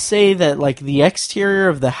want to say that like the exterior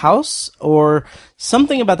of the house or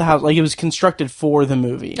something about the house, like it was constructed for the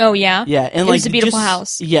movie. Oh yeah? Yeah. And it was a beautiful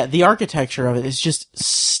house. Yeah. The archicture of it is just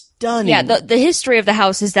stunning. Yeah. The history of the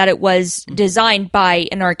house is that it was designed by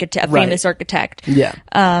an architect, a famous architect. Yeah.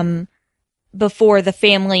 Before the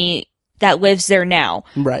family that lives there now.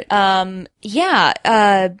 Right.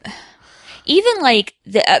 Even like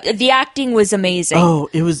the acting was amazing. Oh,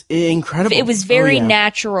 it was incredible. It was very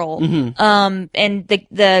natural. And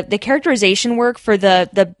the characterization work for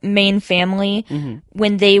the main family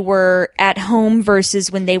when they were at home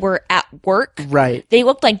versus when they were at work. Right. They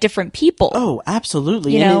looked like different people. Oh,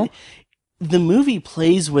 absolutely. You know? The movie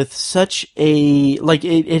plays with such a, like,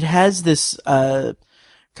 it has this,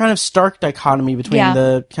 kind of stark dichotomy between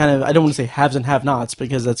the kind of, I don't want to say haves and have-nots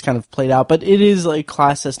because that's kind of played out, but it is like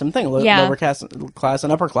class system thing, lower class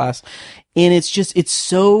and upper class. And it's just, it's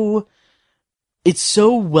so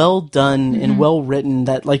well done and well written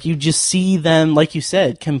that like you just see them, like you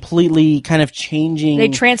said, completely kind of changing. They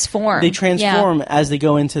transform. As they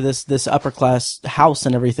go into this upper class house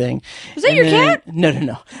and everything. Was that your cat?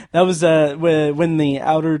 No. That was when the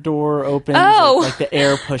outer door opens, like the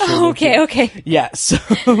air pushes. Okay. Yeah.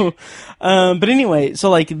 So, but anyway, so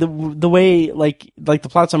like the way like the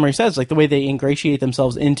plot summary says, like the way they ingratiate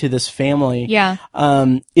themselves into this family,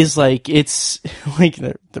 is like it's like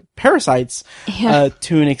the parasites.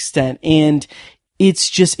 To an extent, and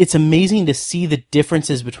it's amazing to see the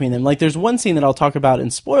differences between them. Like there's one scene that I'll talk about in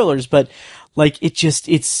spoilers, but like it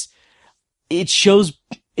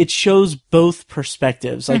shows both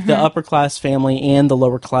perspectives, like the upper class family and the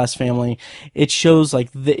lower class family. It shows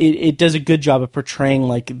like it does a good job of portraying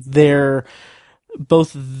like their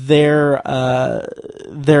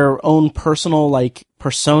own personal like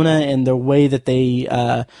persona and the way that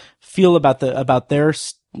they feel about their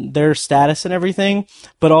status and everything,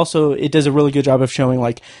 but also it does a really good job of showing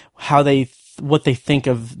like how what they think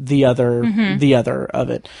of the other of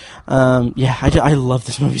it. I love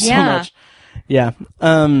this movie so much. Yeah.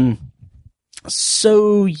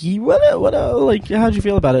 So what like how'd you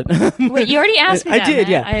feel about it? Wait, you already asked me that. I did,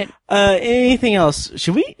 yeah. Anything else?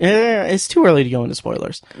 Should we? It's too early to go into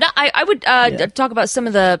spoilers. No, I would talk about some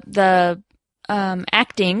of the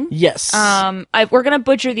acting. Yes. We're gonna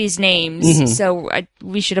butcher these names, so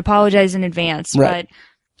we should apologize in advance. Right.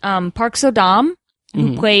 But Park So-dam,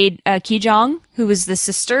 who played Ki Jong, who was the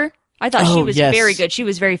sister, I thought she was very good. She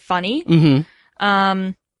was very funny.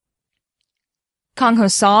 Kang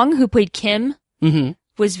Ho-song, who played Kim,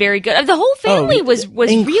 was very good. The whole family was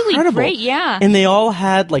really great. Yeah, and they all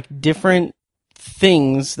had like different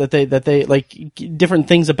things that they like different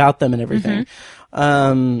things about them and everything.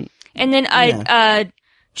 And then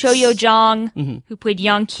Cho Yo-jong, who played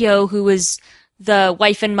Yang Kyo, who was the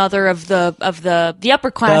wife and mother of the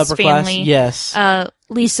upper class family. Yes.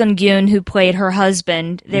 Lee Sung-gyun, who played her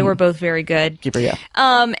husband. They were both very good. Keeper, yeah.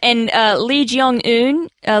 And Lee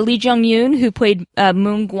Jong-yoon, who played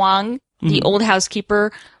Moon Gwang. the old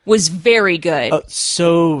housekeeper, was very good.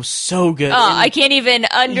 So good. I can't even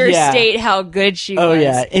understate how good she was. Oh,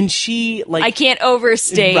 yeah. And she, like... I can't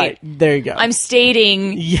overstate. Right. There you go. I'm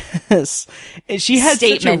stating... Yes. And she had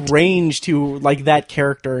such a range to, like, that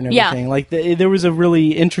character and everything. Yeah. Like, there was a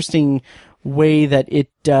really interesting way that it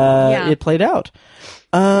played out.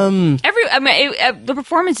 The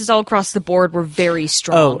performances all across the board were very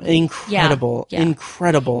strong. Oh, incredible. Yeah.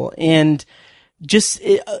 Incredible. And... just,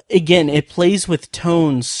 again, it plays with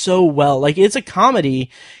tone so well. Like, it's a comedy,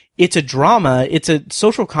 it's a drama, it's a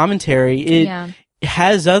social commentary. It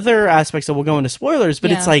has other aspects that we'll go into spoilers, but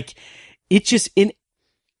it's like, it just,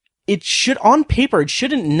 it should, on paper, it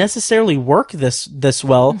shouldn't necessarily work this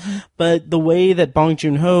well, but the way that Bong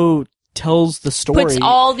Joon-ho tells the story. Puts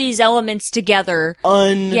all these elements together.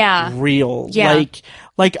 Unreal. Yeah.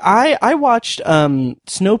 Like I watched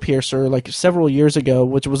Snowpiercer like several years ago,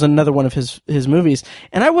 which was another one of his movies,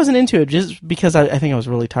 and I wasn't into it just because I think I was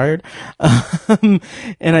really tired, and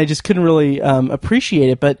I just couldn't really appreciate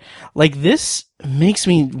it. But like this makes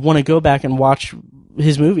me want to go back and watch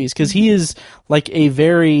his movies because he is like a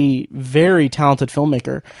very, very talented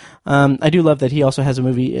filmmaker. I do love that he also has a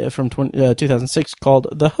movie from 2006 called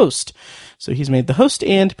The Host. So he's made The Host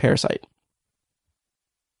and Parasite.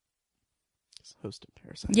 Host and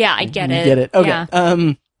Parasite. Yeah, I get it. Get it? Okay.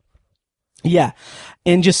 Yeah. Yeah.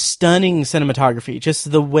 And just stunning cinematography.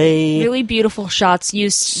 Just the way... really beautiful shots.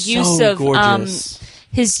 Use of gorgeous.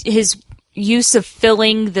 His use of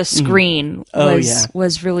filling the screen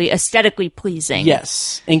was really aesthetically pleasing.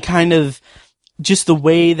 Yes. And kind of just the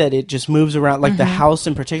way that it just moves around, like the house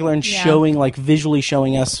in particular, and showing, like visually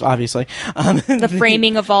showing us, obviously. The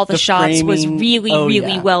framing of all the shots was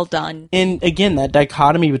really well done. And again, that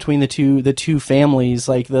dichotomy between the two families,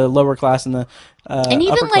 like the lower class and the and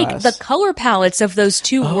even upper like class. the color palettes of those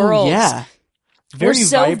two worlds. Yeah. Were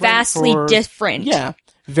so vastly different. Yeah.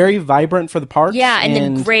 Very vibrant for the park. Yeah, and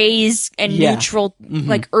then grays and neutral,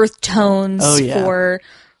 like earth tones for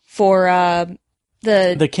the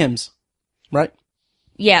Kims. Right?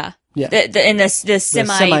 Yeah. Yeah. The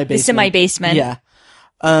semi basement. Yeah.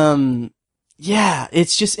 Yeah,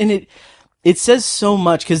 it's just, and it says so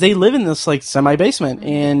much because they live in this like semi basement,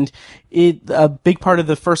 and a big part of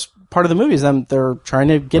the first part of the movie is them, they're trying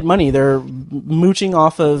to get money. They're mooching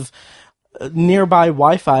off of nearby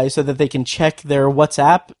Wi-Fi so that they can check their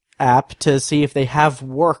WhatsApp app to see if they have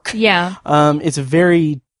work. Yeah. It's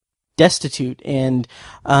very destitute, and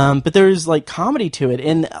but there's like comedy to it,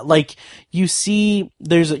 and like you see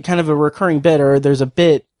there's a kind of a recurring bit, or there's a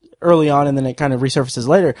bit early on and then it kind of resurfaces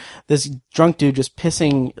later, this drunk dude just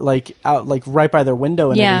pissing like out like right by their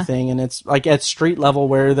window and everything, and it's like at street level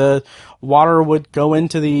where the water would go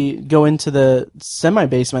into the semi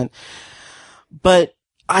basement. But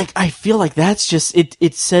I feel like that's just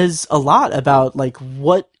it says a lot about like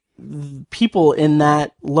what people in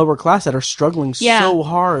that lower class that are struggling so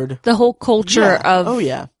hard. The whole culture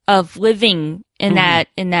of living in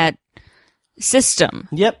that system.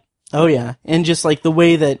 Yep. Oh yeah. And just like the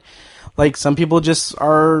way that like some people just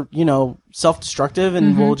are, self-destructive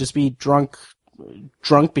and will just be drunk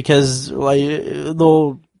because like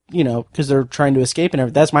they'll, because they're trying to escape and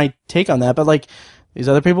everything. That's my take on that. But like these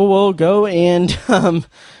other people will go and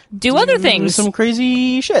do other things, some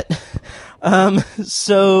crazy shit.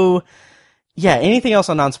 So yeah, anything else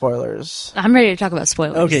on non-spoilers? I'm ready to talk about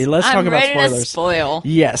spoilers. Okay, let's talk about spoilers. I'm ready to spoil.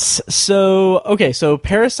 Yes. So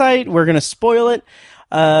Parasite, we're going to spoil it.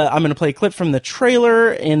 I'm going to play a clip from the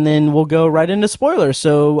trailer and then we'll go right into spoilers.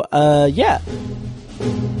 So, yeah.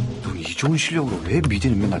 넌 이 좋은 실력으로 왜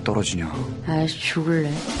미대는 맨날 떨어지냐? 아,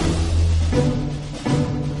 죽을래.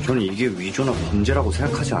 저는 이게 위조나 범죄라고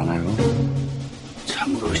생각하지 않아요.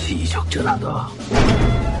 참으로 시의적절하다.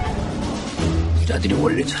 부자들이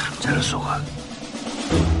원래 참 잘 속아.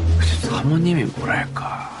 사모님이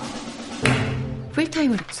뭐랄까.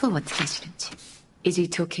 풀타임으로 수업 어떻게 하시는지. Is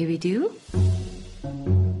it okay with you?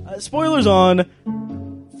 Spoilers on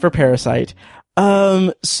for Parasite.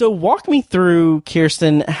 So walk me through,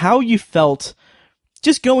 Kyrsten, how you felt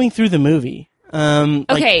just going through the movie.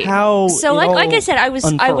 Okay. Like I said, I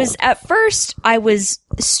was at first I was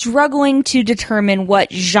struggling to determine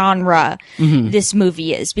what genre this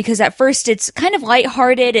movie is, because at first it's kind of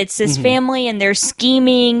lighthearted. It's this family and they're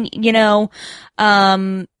scheming,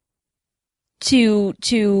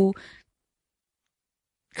 to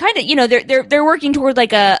kind of, they're working toward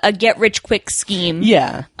like a get rich quick scheme.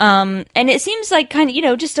 Yeah. And it seems like kind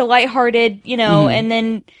of, just a lighthearted, and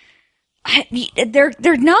then they're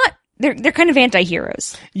kind of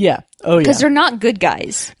anti-heroes. Yeah. Oh, yeah. Because they're not good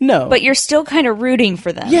guys. No. But you're still kind of rooting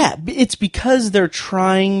for them. Yeah. It's because they're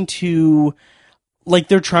trying to like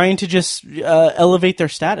they're trying to just elevate their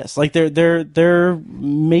status. Like they're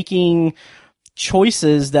making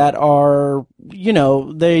choices that are, you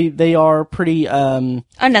know, they are pretty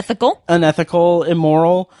unethical,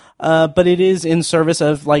 immoral, but it is in service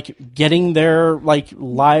of like getting their like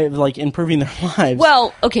live, like improving their lives.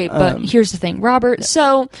 Well, okay, but here's the thing, Robert.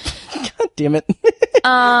 So, God damn it.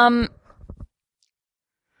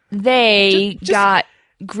 They got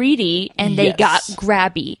greedy and they got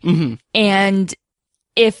grabby. Mm-hmm. And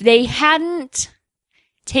if they hadn't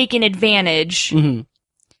taken advantage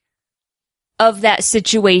of that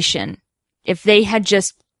situation, if they had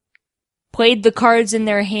just played the cards in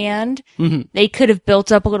their hand, they could have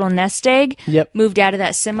built up a little nest egg, moved out of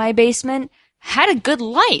that semi-basement, had a good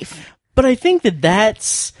life. But I think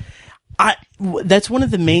that's one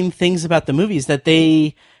of the main things about the movie is that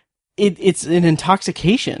it's an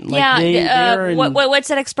intoxication. Like what's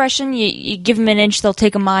that expression? You give them an inch, they'll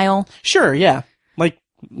take a mile. Sure, yeah. Like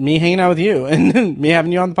me hanging out with you and me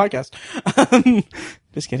having you on the podcast.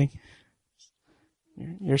 Just kidding.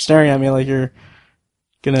 You're staring at me like you're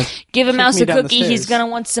gonna give a mouse a cookie. He's gonna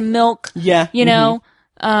want some milk. Yeah, you know.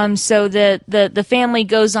 So the family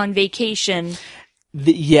goes on vacation.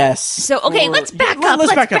 Yes. So okay, let's back up.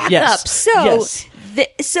 Let's back up. Yes.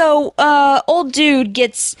 So old dude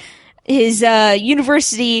gets his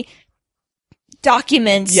university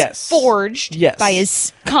documents forged by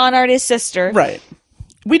his con artist sister. Right.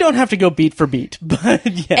 We don't have to go beat for beat, but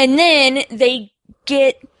yeah. And then they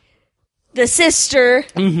get the sister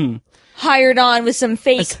hired on with some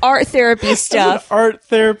fake art therapy stuff. As an art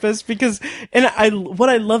therapist, because what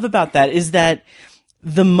I love about that is that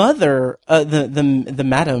the mother, the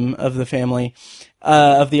madam of the family,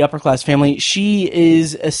 of the upper class family, she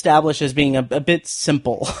is established as being a bit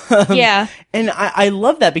simple. Yeah. And I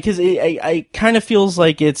love that because I kind of feels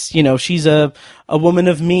like it's, you know, she's a woman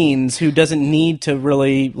of means who doesn't need to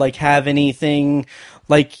really like have anything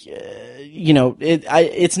like, you know,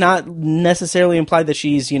 it's not necessarily implied that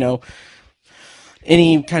she's, you know,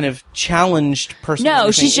 any kind of challenged person.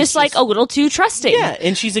 No, she's just like a little too trusting. Yeah,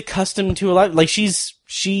 and she's accustomed to a lot. Like she's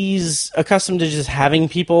accustomed to just having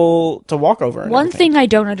people to walk over. And One thing I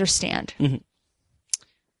don't understand.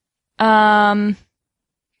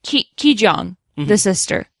 Ki Jong, the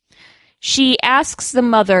sister, she asks the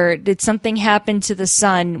mother, "Did something happen to the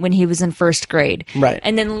son when he was in first grade?" Right,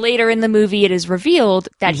 and then later in the movie, it is revealed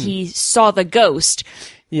that he saw the ghost.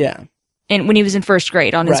 Yeah, and when he was in first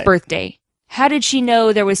grade on his birthday. How did she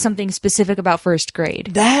know there was something specific about first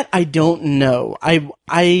grade? That I don't know.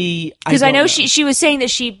 Because I know she was saying that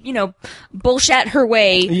she, you know, bullshit her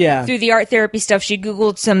way through the art therapy stuff. She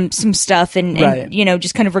Googled some stuff and you know,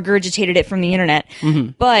 just kind of regurgitated it from the internet.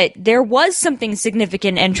 But there was something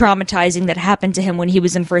significant and traumatizing that happened to him when he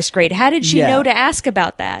was in first grade. How did she know to ask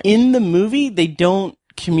about that? In the movie, they don't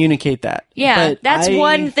communicate that. Yeah, that's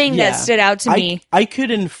one thing that stood out to me. I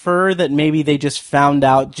could infer that maybe they just found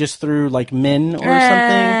out just through like men or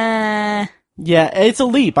something. Yeah, it's a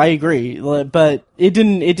leap. I agree, but it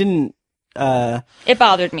didn't. It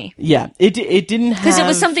bothered me. Yeah, it didn't because it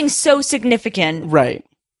was something so significant, right?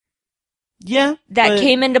 Yeah, that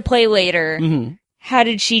came into play later. How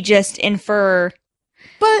did she just infer?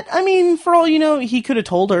 But, I mean, for all you know, he could have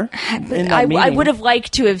told her. I would have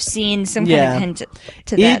liked to have seen some kind of hint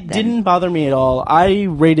to that. It didn't bother me at all. I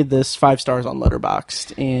rated this 5 stars on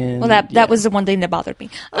Letterboxd. And, that was the one thing that bothered me.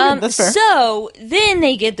 Okay, that's fair. So, then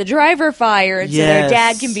they get the driver fired so their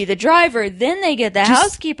dad can be the driver. Then they get the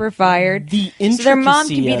housekeeper fired so their mom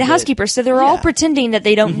can be the housekeeper. So they're all pretending that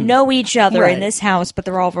they don't know each other in this house, but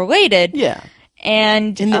they're all related. Yeah.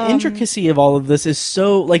 And the intricacy of all of this is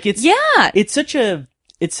so, like, it's such a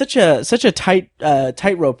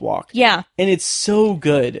tightrope walk. Yeah. And it's so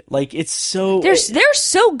good. Like, it's so... They're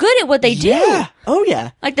so good at what they do. Oh,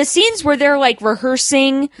 yeah. Like, the scenes where they're, like,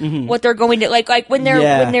 rehearsing what they're going to... Like when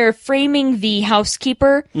they're framing the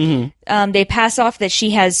housekeeper, they pass off that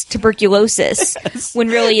she has tuberculosis. When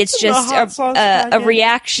really it's just a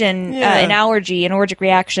reaction, an allergy, an allergic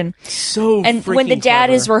reaction. So And when the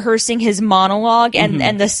dad is rehearsing his monologue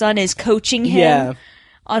and the son is coaching him...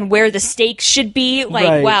 on where the stakes should be,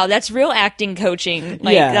 like, wow, that's real acting coaching.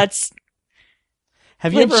 Like, that's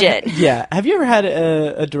legit. Have you ever had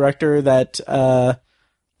a director that,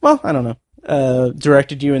 well, I don't know,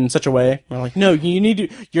 directed you in such a way where like, no,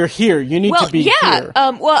 you're here, you need to be here?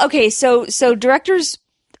 Well, okay, so directors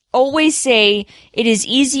always say it is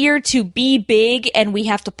easier to be big and we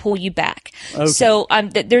have to pull you back. Okay. So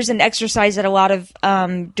there's an exercise that a lot of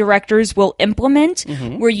directors will implement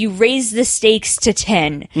where you raise the stakes to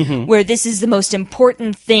 10, where this is the most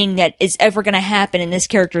important thing that is ever going to happen in this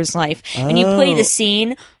character's life. And you play the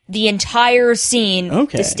scene the entire scene,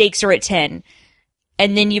 Okay. the stakes are at 10.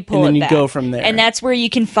 And then you pull And then it you back. go from there. And that's where you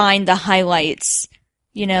can find the highlights,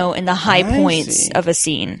 and the high I points see. of a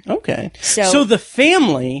scene. Okay. So the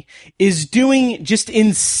family is doing just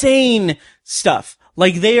insane stuff.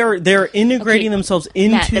 Like they're integrating themselves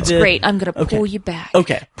into Matt, that's great. I'm going to pull you back.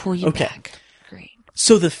 Okay. Pull you back. Great.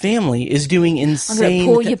 So the family is doing I'm insane. going to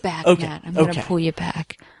pull you back, okay. Matt. I'm going to pull you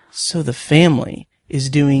back. So the family is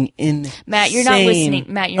doing insane. Matt, you're not listening.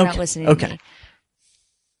 Matt, you're not listening to me.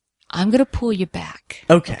 I'm going to pull you back.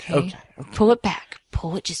 Okay. Pull it back.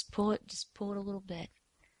 Just pull it a little bit.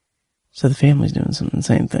 So the family's doing some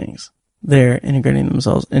insane things. They're integrating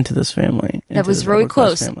themselves into this family. That was really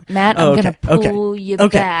close. Family. Matt, I'm going to pull you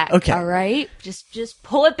back. Okay. All right? Just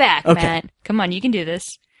pull it back, Okay. Matt. Come on, you can do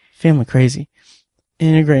this. Family crazy.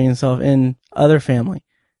 Integrating itself in other family.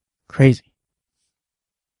 Crazy.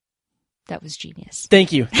 That was genius.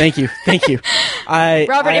 Thank you.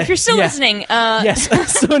 Robert, if you're still listening,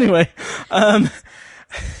 yes. So anyway,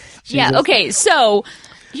 yeah, okay. So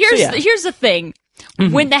here's the thing.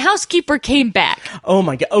 Mm-hmm. When the housekeeper came back, oh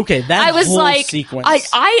my god. Okay, that I was whole like, sequence.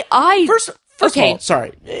 First okay. of all,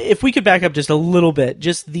 sorry. If we could back up just a little bit,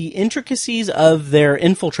 just the intricacies of their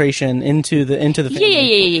infiltration into the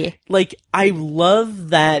family. Yeah. Like, I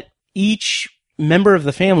love that each member of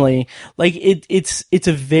the family, like it's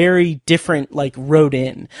a very different like road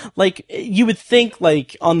in. Like, you would think,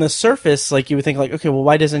 like, on the surface, like, you would think, like, okay, well,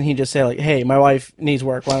 why doesn't he just say, like, hey, my wife needs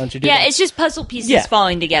work, why don't you do that? Yeah, it's just puzzle pieces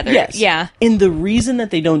falling together. Yes. Yeah. And the reason that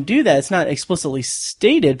they don't do that, it's not explicitly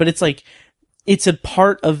stated, but it's like, it's a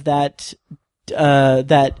part of that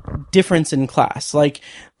difference in class. Like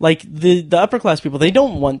the upper class people, they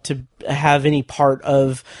don't want to have any part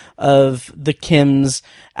of the Kims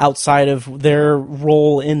outside of their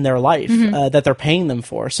role in their life, that they're paying them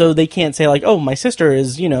for. So they can't say, like, oh, my sister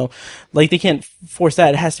is, like, they can't force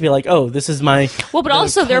that. It has to be like, oh, this is my, well, but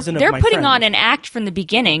also they're my putting friend. on an act from the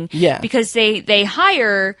beginning. Yeah. Because they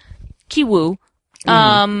hire Kiwoo,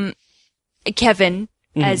 Kevin,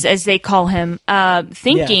 as they call him,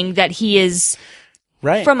 thinking that he is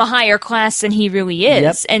right from a higher class than he really is.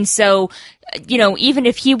 Yep. And so, even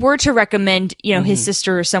if he were to recommend, his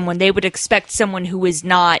sister or someone, they would expect someone who is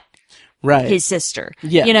not right his sister.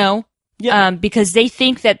 Yeah. Yeah. Because they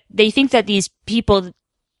think that these people,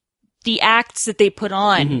 the acts that they put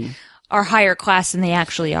on are higher class than they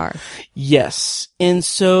actually are. Yes. And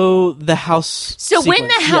so the house So when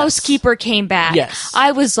sequence, the housekeeper came back,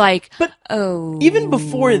 I was like, but oh, even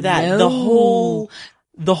before that, no.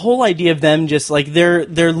 the whole idea of them just like they're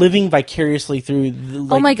living vicariously through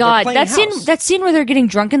oh my god, that scene where they're getting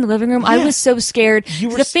drunk in the living room, I was so scared. You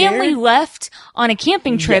were the family scared? left on a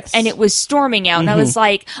camping trip and it was storming out, and I was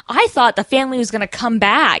like, I thought the family was going to come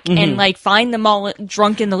back and like find them all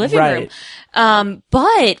drunk in the living room.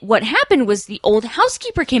 But what happened was the old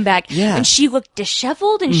housekeeper came back and she looked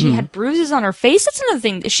disheveled and she had bruises on her face. That's another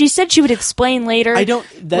thing. She said she would explain later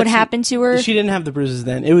what happened to her. She didn't have the bruises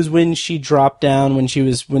then. It was when she dropped down when she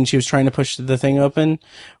was trying to push the thing open,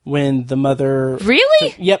 when the mother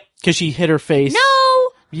Really? Yep, because she hit her face. No.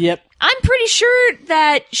 Yep. I'm pretty sure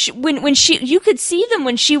that when you could see them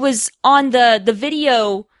when she was on the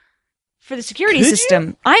video for the security system.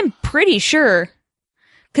 You? I'm pretty sure.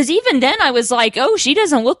 Because even then I was like, oh, she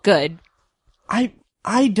doesn't look good. I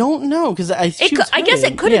don't know, because I guess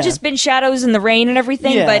it could have just been shadows in the rain and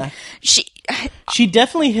everything, but she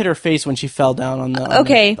definitely hit her face when she fell down on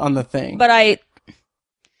the thing. But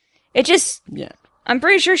yeah. I'm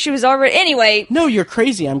pretty sure she was already, anyway. No, you're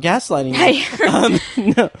crazy. I'm gaslighting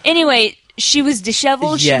you. No. Anyway, she was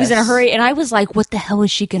disheveled. She was in a hurry, and I was like, what the hell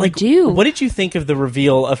is she going to do? What did you think of the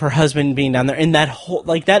reveal of her husband being down there? And that whole,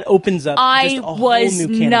 like, that opens up just a whole new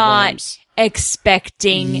can of worms.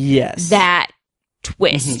 Expecting that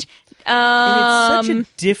twist. And it's such a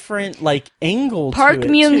different, like, angle Park to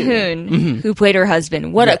it, Myung-hoon, who played her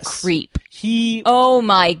husband. What a creep. Oh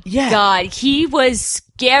my god, he was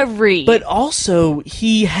scary. But also,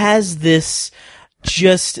 he has this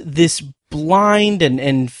blind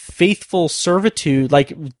and faithful servitude,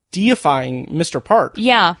 like, deifying Mr. Park.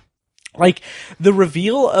 Yeah. Like, the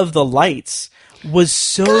reveal of the lights was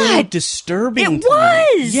so disturbing. It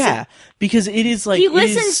was! Yeah. Because it is like... He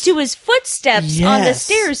listens to his footsteps on the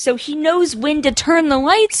stairs, so he knows when to turn the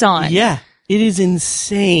lights on. Yeah. It is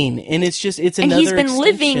insane. And it's another And he's been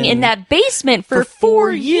living in that basement for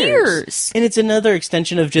 4 years. And it's another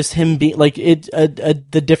extension of just him being, like,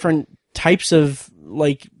 the different types of,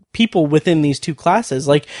 like, people within these two classes.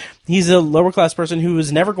 Like, he's a lower class person who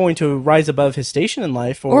is never going to rise above his station in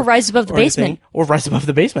life, or rise above the basement, or rise above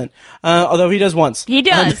the basement. Although he does once. He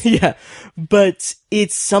does. Yeah. But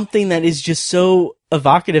it's something that is just so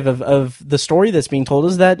evocative of the story that's being told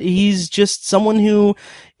is that he's just someone who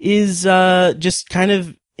is just kind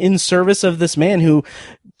of in service of this man who,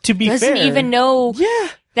 to be doesn't fair, even know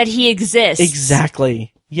that he exists.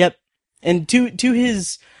 Exactly. Yep. And to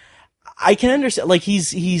his, I can understand, like, he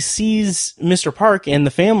sees Mr. Park and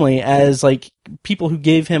the family as, like, people who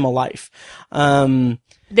gave him a life.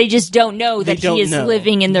 They just don't know that he is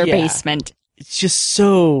living in their basement. It's just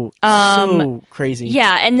so crazy.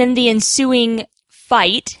 Yeah, and then the ensuing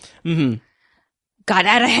fight got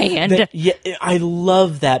out of hand. I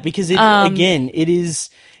love that because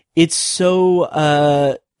it's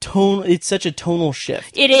so it's such a tonal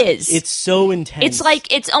shift. It is. It's so intense.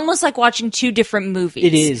 It's almost like watching two different movies.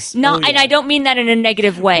 It is. And I don't mean that in a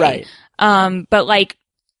negative way. Right. But like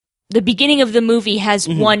the beginning of the movie has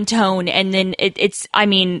one tone, and then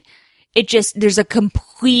there's a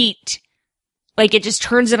complete, like, it just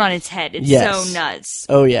turns it on its head. It's so nuts.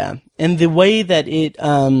 Oh yeah. And the way that it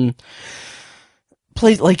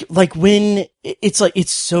plays, like when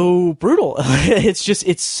it's so brutal. it's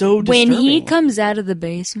so disturbing. When he comes out of the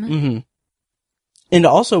basement. And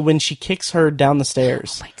also when she kicks her down the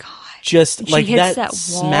stairs. Oh my god. Just she like hits that wall.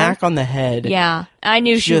 smack on the head. Yeah. I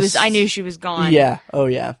knew she was gone. Yeah. Oh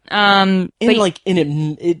yeah. I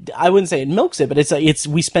wouldn't say it milks it, but it's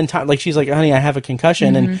we spend time, like, she's like, honey, I have a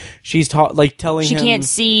concussion, and she's telling him she can't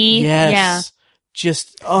see. Yes. Yeah.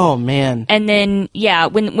 Just, oh man. And then,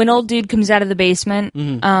 when old dude comes out of the basement,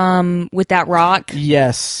 with that rock.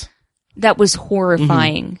 Yes. That was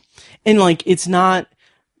horrifying. And like, it's not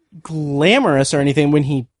glamorous or anything when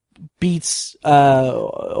he beats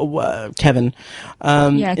Kevin in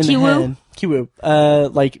the head.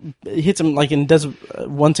 Kiwoo like hits him, like, and does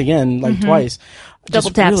once again, like, twice, double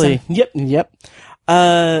taps him. Yep.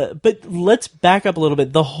 But let's back up a little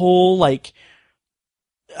bit. The whole, like,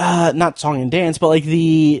 not song and dance, but like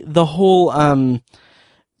the whole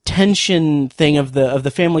tension thing of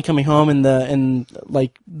the family coming home and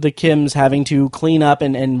like the Kims having to clean up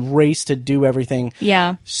and race to do everything.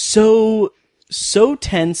 Yeah. So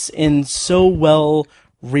tense and so well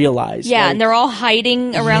realized. Yeah, like, and they're all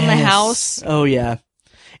hiding around the house. Oh yeah.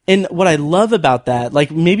 And what I love about that, like,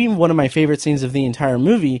 maybe one of my favorite scenes of the entire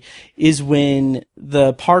movie is when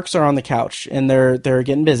the Parks are on the couch and they're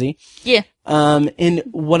getting busy. Yeah. And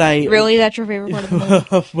what I really, that's your favorite part of the movie?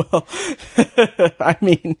 Well, I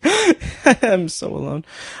mean, I'm so alone.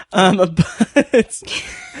 But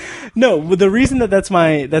no, the reason that's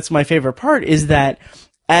my favorite part is that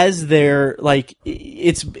as they're like,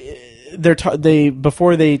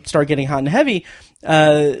 before they start getting hot and heavy,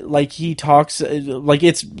 like, he talks, like,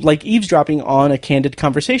 it's like eavesdropping on a candid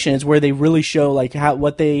conversation. It's where they really show, like,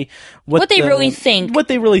 what they really think of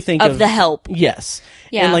the help. Yes.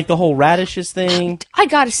 Yeah. And like the whole radishes thing. I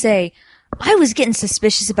gotta say, I was getting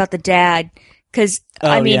suspicious about the dad, cause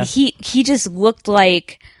he just looked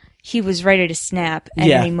like he was ready to snap at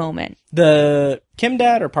any moment. The Kim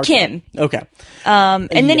dad or Park? Kim. Dad? Okay.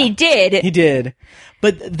 And then he did. He did.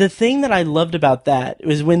 But the thing that I loved about that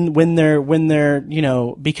was when they're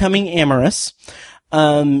becoming amorous,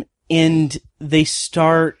 and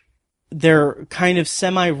they're kind of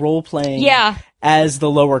semi role playing as the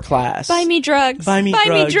lower class. Buy me drugs. Buy me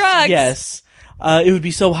drugs. Yes. It would be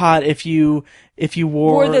so hot if you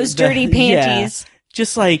wore those dirty panties. Yeah,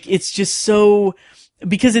 just like, it's just so,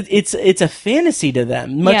 because it's a fantasy to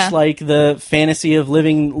them, much like the fantasy of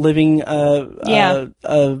living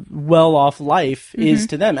a well-off life is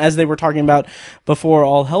to them, as they were talking about before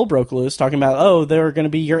all hell broke loose, talking about, they're going to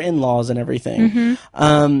be your in-laws and everything.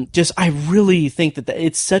 I really think that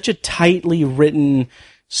it's such a tightly written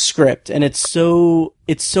script, and it's so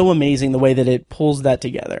amazing the way that it pulls that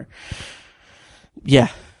together. Yeah.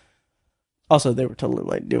 Also, they were totally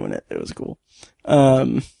like doing it. It was cool.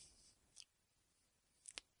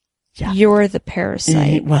 Yeah. You're the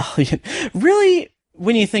parasite. Well, really,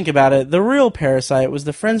 when you think about it, the real parasite was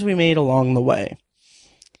the friends we made along the way.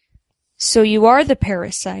 So you are the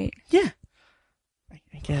parasite. Yeah. I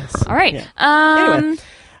guess. All right. Yeah.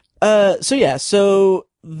 Anyway. So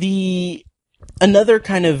another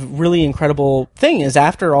kind of really incredible thing is,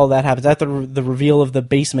 after all that happens, after the reveal of the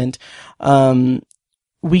basement,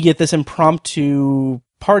 we get this impromptu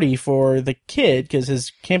party for the kid because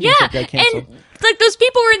his camping trip got canceled. And like, those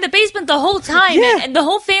people were in the basement the whole time, and the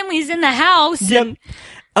whole family's in the house. Yep.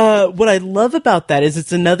 What I love about that is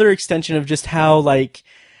it's another extension of just how, like,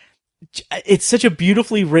 it's such a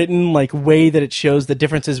beautifully written, like, way that it shows the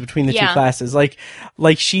differences between the two classes. Like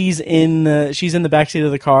she's in the backseat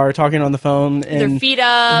of the car talking on the phone, and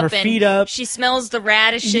her feet up. She smells the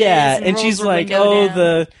radishes. Yeah, and she's like,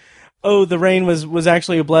 oh, the rain was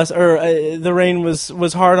actually a bless, or the rain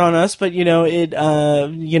was hard on us, but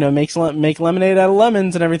it make lemonade out of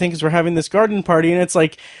lemons and everything because we're having this garden party, and it's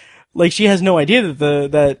like she has no idea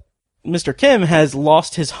that Mr. Kim has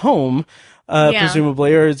lost his home,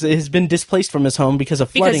 presumably, or has been displaced from his home because of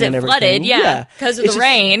flooding and everything. Flooded, because of the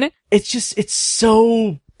rain. It's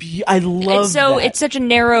so. I love that. It's such a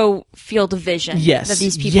narrow field of vision that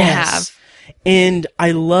these people have. And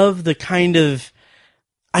I love the kind of,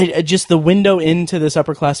 just the window into this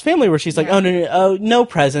upper class family where she's like, no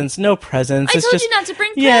presents. I told you not to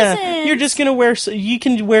bring presents. Yeah, you're just gonna you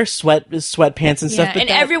can wear sweatpants and stuff. But and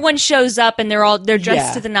everyone shows up and they're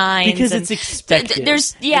dressed to the nines. Because it's expected.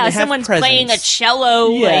 Someone's playing a cello.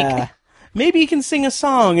 Yeah. Maybe you can sing a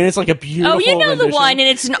song and it's like a beautiful rendition. The one and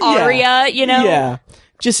it's an aria, Yeah.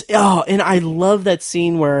 And I love that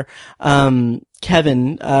scene where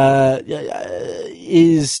Kevin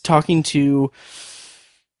is talking to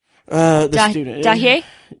the student. Dahye?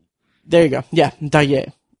 There you go. Yeah,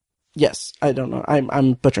 Dahye. Yes, I don't know.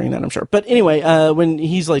 I'm butchering that, I'm sure. But anyway, when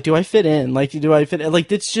he's like, "Do I fit in? Like, do I fit in?" Like,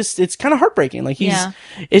 it's kind of heartbreaking. Like,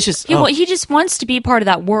 it's just he just wants to be part of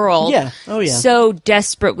that world. Yeah. Oh yeah. So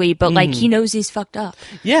desperately, but like he knows he's fucked up.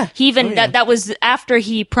 Yeah. He even that was after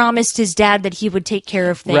he promised his dad that he would take care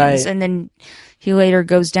of things, right. And then he later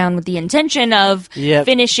goes down with the intention of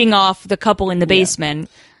finishing off the couple in the basement.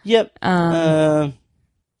 Yep.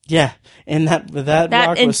 Yeah, and that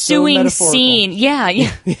rock ensuing was so scene,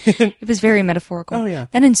 it was very metaphorical. Oh yeah,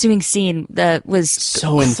 that ensuing scene that was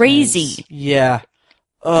so crazy. Intense. Yeah.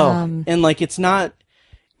 Oh, and like it's not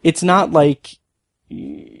like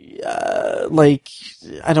I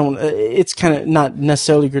don't. It's kind of not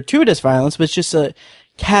necessarily gratuitous violence, but it's just a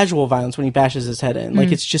casual violence when he bashes his head in.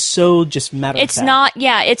 Like it's just matter of fact.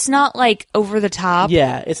 It's not like over the top.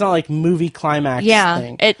 Yeah, it's not like movie climax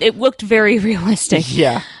thing. It looked very realistic.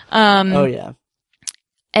 Yeah. Oh yeah.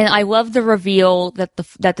 And I love the reveal that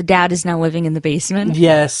the dad is now living in the basement.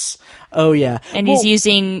 Yes. Oh yeah. And he's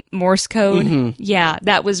using Morse code. Mm-hmm. Yeah,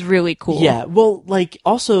 that was really cool. Yeah. Well, like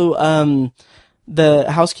also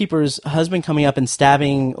the housekeeper's husband coming up and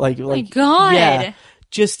stabbing like oh my God. Yeah.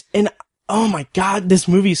 Oh my God, this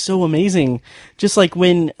movie is so amazing. Just like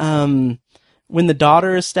when the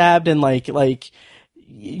daughter is stabbed and like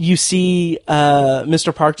you see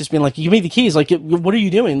Mr. Park just being like, "You made the keys. Like, what are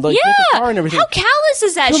you doing? Like, get the car and everything." How callous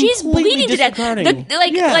is that? She's bleeding to death.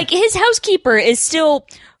 Like his housekeeper is still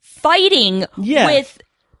fighting with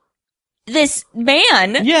this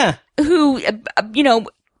man. Yeah. Who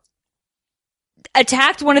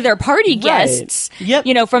attacked one of their party guests,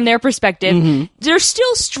 from their perspective. Mm-hmm. They're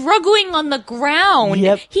still struggling on the ground.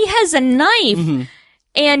 Yep. He has a knife,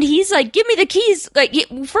 and he's like, "Give me the keys." Like,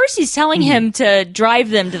 first he's telling him to drive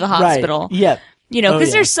them to the hospital. Right. Yep.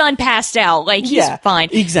 Because their son passed out. Like, he's fine.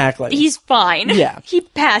 Exactly. He's fine. Yeah. He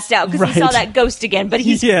passed out because he saw that ghost again, but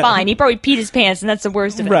he's fine. He probably peed his pants, and that's the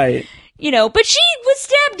worst of it. Right. But she was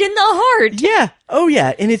stabbed in the heart. Yeah. Oh,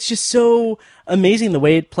 yeah. And it's just so amazing the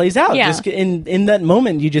way it plays out. Yeah. Just in that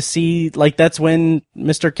moment, you just see, like, that's when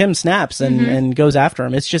Mr. Kim snaps and goes after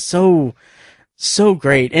him. It's just so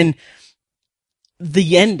great. And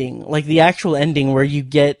the ending, like the actual ending where you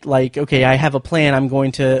get like, okay, I have a plan. I'm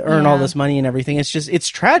going to earn all this money and everything. It's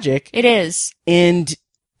tragic. It is. And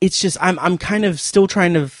it's just, I'm kind of still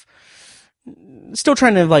trying to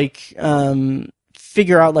like,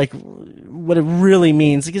 figure out like what it really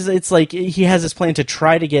means, because it's like he has this plan to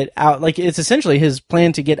try to get out, like it's essentially his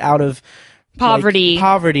plan to get out of poverty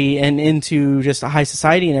and into just a high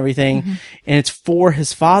society and everything, and it's for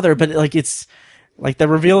his father, but like it's like the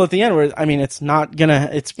reveal at the end where it's probably not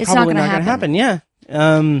gonna happen. Yeah.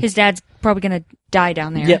 His dad's probably gonna die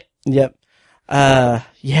down there. Yep.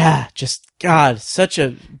 Yeah, just God, such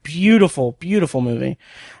a beautiful movie.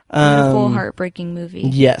 Beautiful, heartbreaking movie.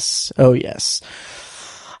 Yes. Oh, yes.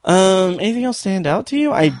 Anything else stand out to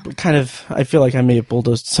you? I feel like I may have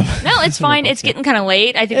bulldozed some. No, it's fine. It's getting kind of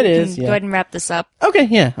late. I think we can go ahead and wrap this up. Okay,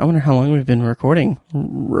 yeah. I wonder how long we've been recording.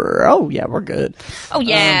 Oh, yeah, we're good. Oh,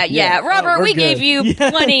 yeah. Robert, we gave you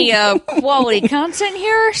plenty of quality content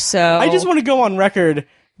here, so. I just want to go on record.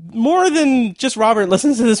 More than just Robert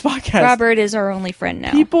listens to this podcast. Robert is our only friend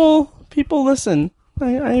now. People listen.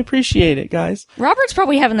 I appreciate it, guys. Robert's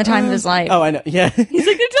probably having the time of his life. Oh, I know. Yeah. He's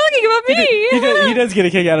like, they're talking about me. He does get a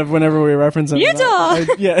kick out of whenever we reference him. Utah!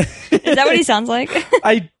 Yeah. Is that what he sounds like?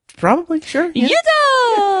 Probably, sure. Yeah.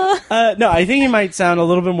 Utah! No, I think he might sound a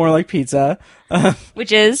little bit more like pizza.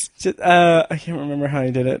 Which is? I can't remember how he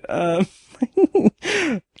did it.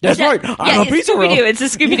 That's right. I'm a pizza roll. It's a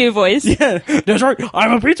Scooby-Doo voice. Yeah, that's right.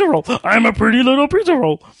 I'm a pizza roll. I'm a pretty little pizza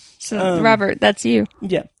roll. So, Robert, that's you.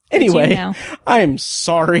 Yeah. Anyway, now. I'm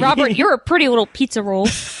sorry. Robert, you're a pretty little pizza roll.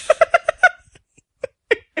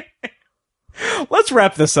 Let's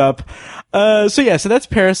wrap this up. So that's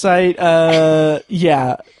Parasite.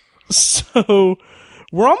 Yeah. So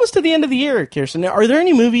we're almost to the end of the year, Kyrsten. Are there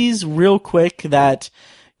any movies real quick that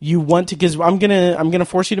you want to, because I'm gonna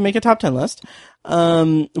force you to make a top 10 list.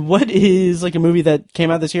 What is like a movie that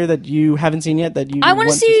came out this year that you haven't seen yet that you I want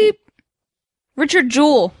to see Richard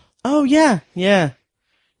Jewell. Oh yeah.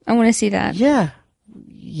 I want to see that.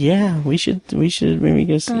 Yeah, we should maybe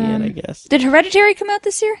go see it, I guess. Did Hereditary come out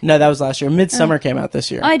this year? No, that was last year. Midsummer came out this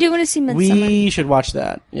year. I do want to see Midsummer. We should watch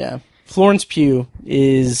that. Yeah. Florence Pugh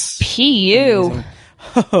is P.U. amazing.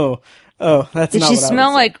 Oh, that's Did not she what I smell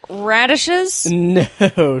would like radishes? say. No,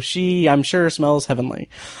 I'm sure smells heavenly.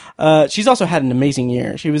 She's also had an amazing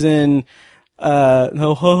year. She was in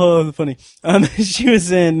funny. She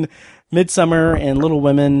was in Midsummer and Little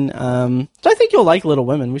Women. So I think you'll like Little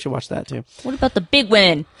Women. We should watch that too. What about the big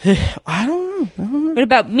women? I don't know. What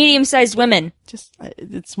about medium-sized women?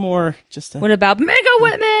 It's more just a... What about mega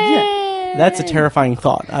women? Yeah, that's a terrifying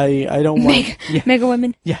thought. I don't want... Mega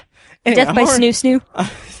women? Yeah. Anyway, Death by Snoo.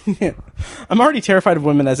 Yeah. I'm already terrified of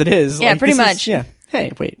women as it is. Yeah, pretty much. Yeah.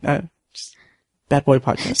 Hey, wait. Just bad boy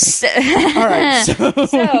podcast. All right.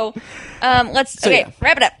 So let's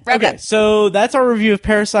wrap it up. Wrap it up. So that's our review of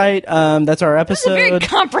Parasite. That's our episode. That's a very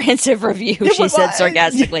comprehensive review, she said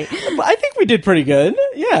sarcastically. I think we did pretty good.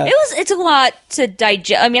 Yeah. It's a lot to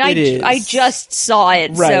digest. I mean, I just saw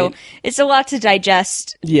it, right. So it's a lot to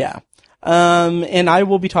digest. Yeah. And I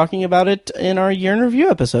will be talking about it in our year in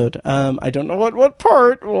review episode. I don't know what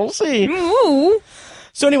part. We'll see. Ooh.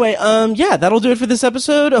 So anyway, that'll do it for this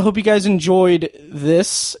episode. I hope you guys enjoyed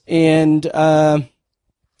this. And,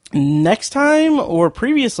 next time or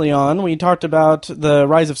previously on, we talked about the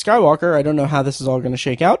Rise of Skywalker. I don't know how this is all going to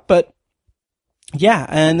shake out, but yeah,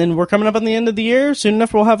 and then we're coming up on the end of the year. Soon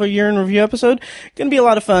enough, we'll have a year in review episode. Going to be a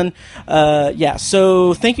lot of fun.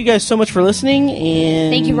 So thank you guys so much for listening.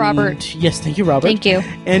 And thank you, Robert. Yes, thank you, Robert. Thank you.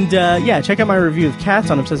 And check out my review of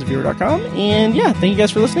Cats on ObsessiveViewer.com. And thank you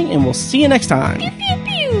guys for listening, and we'll see you next time. Pew, pew,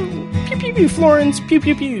 pew. Pew, pew, pew, Florence. Pew,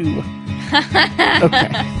 pew, pew.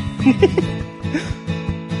 Okay.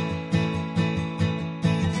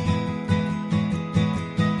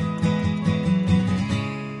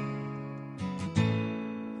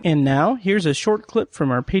 And now, here's a short clip from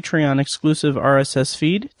our Patreon-exclusive RSS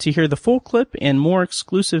feed. To hear the full clip and more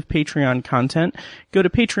exclusive Patreon content, go to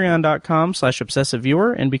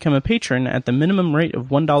patreon.com/obsessiveviewer and become a patron at the minimum rate of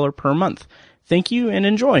 $1 per month. Thank you and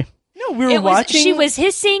enjoy. No, we were watching. She was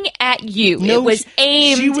hissing at you. No, it was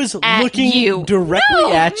aimed she was at looking you.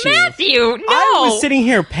 directly at you. Matthew, no. I was sitting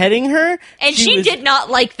here petting her. And she did not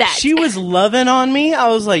like that. She was loving on me. I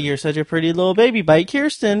was like, you're such a pretty little baby. Bite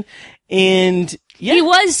Kyrsten. And yeah. He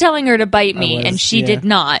was telling her to bite me, and she did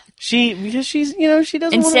not. Because she's, she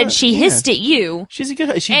doesn't Instead, she hissed at you. She's a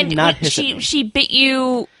good, she did not hiss at me. She bit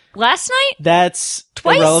you last night? That's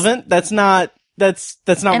twice? Irrelevant. That's not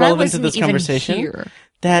relevant to this conversation. Here.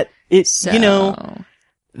 That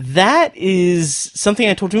that is something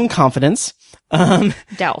I told you in confidence.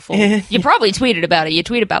 Doubtful. You probably tweeted about it. You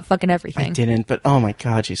tweet about fucking everything. I didn't, but oh my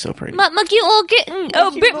god, she's so pretty. My cute little kitten.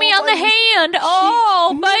 Bit me on the hand.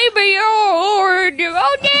 Oh, baby.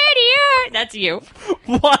 Oh, daddy. That's you.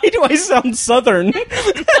 Why do I sound southern?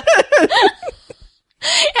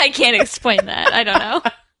 I can't explain that. I don't know.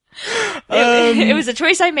 It was a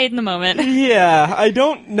choice I made in the moment. Yeah, I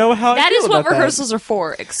don't know how that I feel is what about rehearsals are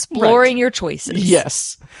for. Exploring your choices.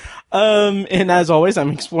 Yes. And as always,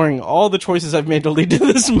 I'm exploring all the choices I've made to lead to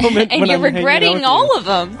this moment. And you're regretting all of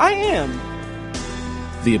them. I am.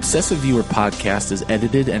 The Obsessive Viewer podcast is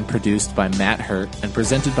edited and produced by Matt Hurt and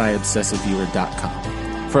presented by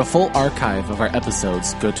ObsessiveViewer.com. For a full archive of our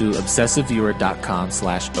episodes, go to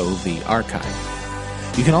ObsessiveViewer.com/OV archive.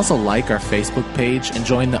 You can also like our Facebook page and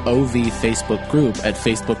join the OV Facebook group at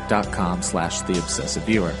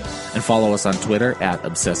facebook.com/theobsessiveviewer. And follow us on Twitter at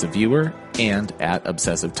ObsessiveViewer and at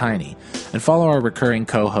ObsessiveTiny. And follow our recurring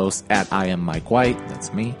co-hosts at I am Mike White,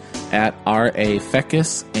 that's me, at R.A.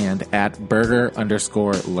 Feckus, and at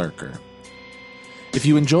Burger_Lurker. If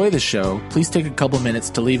you enjoy the show, please take a couple minutes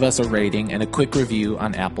to leave us a rating and a quick review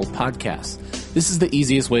on Apple Podcasts. This is the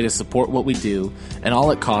easiest way to support what we do, and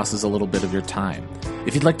all it costs is a little bit of your time.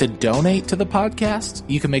 If you'd like to donate to the podcast,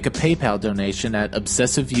 you can make a PayPal donation at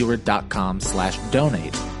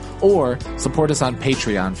obsessiveviewer.com/donate. Or support us on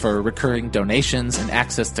Patreon for recurring donations and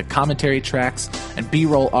access to commentary tracks and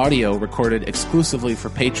B-roll audio recorded exclusively for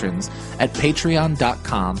patrons at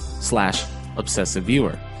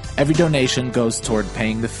patreon.com/obsessiveviewer. Every donation goes toward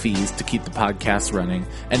paying the fees to keep the podcast running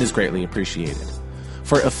and is greatly appreciated.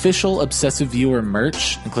 For official Obsessive Viewer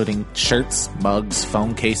merch, including shirts, mugs,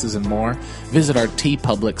 phone cases, and more, visit our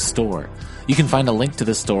TeePublic store. You can find a link to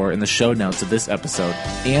the store in the show notes of this episode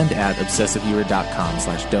and at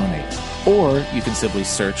obsessiveviewer.com/donate. Or you can simply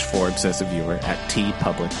search for Obsessive Viewer at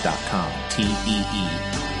teepublic.com. T-E-E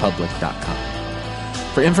public.com.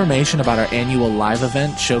 For information about our annual live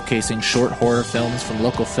event showcasing short horror films from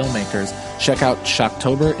local filmmakers, check out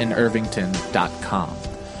shocktoberInIrvington.com.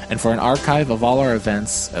 And for an archive of all our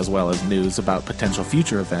events, as well as news about potential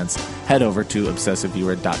future events, head over to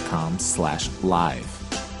obsessiveviewer.com/live.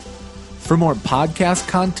 For more podcast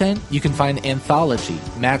content, you can find Anthology,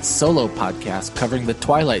 Matt's solo podcast covering The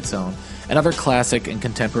Twilight Zone and other classic and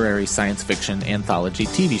contemporary science fiction anthology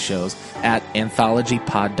TV shows at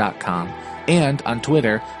anthologypod.com and on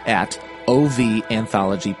Twitter at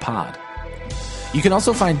OVAnthologyPod. You can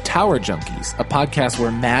also find Tower Junkies, a podcast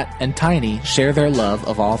where Matt and Tiny share their love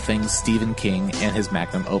of all things Stephen King and his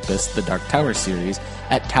magnum opus, The Dark Tower series,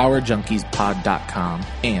 at towerjunkiespod.com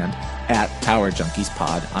and at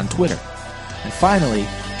towerjunkiespod on Twitter. And finally,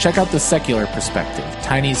 check out The Secular Perspective,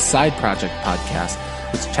 Tiny's side project podcast,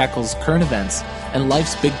 which tackles current events and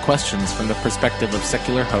life's big questions from the perspective of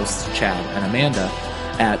secular hosts Chad and Amanda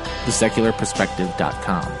at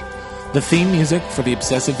thesecularperspective.com. The theme music for The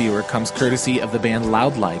Obsessive Viewer comes courtesy of the band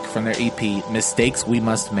Loudlike from their EP Mistakes We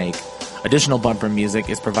Must Make. Additional bumper music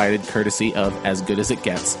is provided courtesy of As Good As It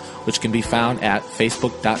Gets, which can be found at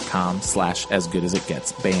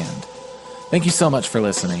facebook.com/asgoodasitgetsband. Thank you so much for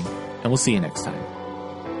listening, and we'll see you next time.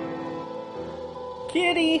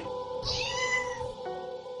 Kitty!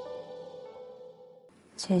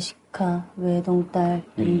 제시카 외동딸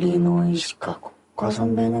일리노이 시카고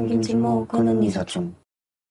과선배는 김치모 그는 이사촌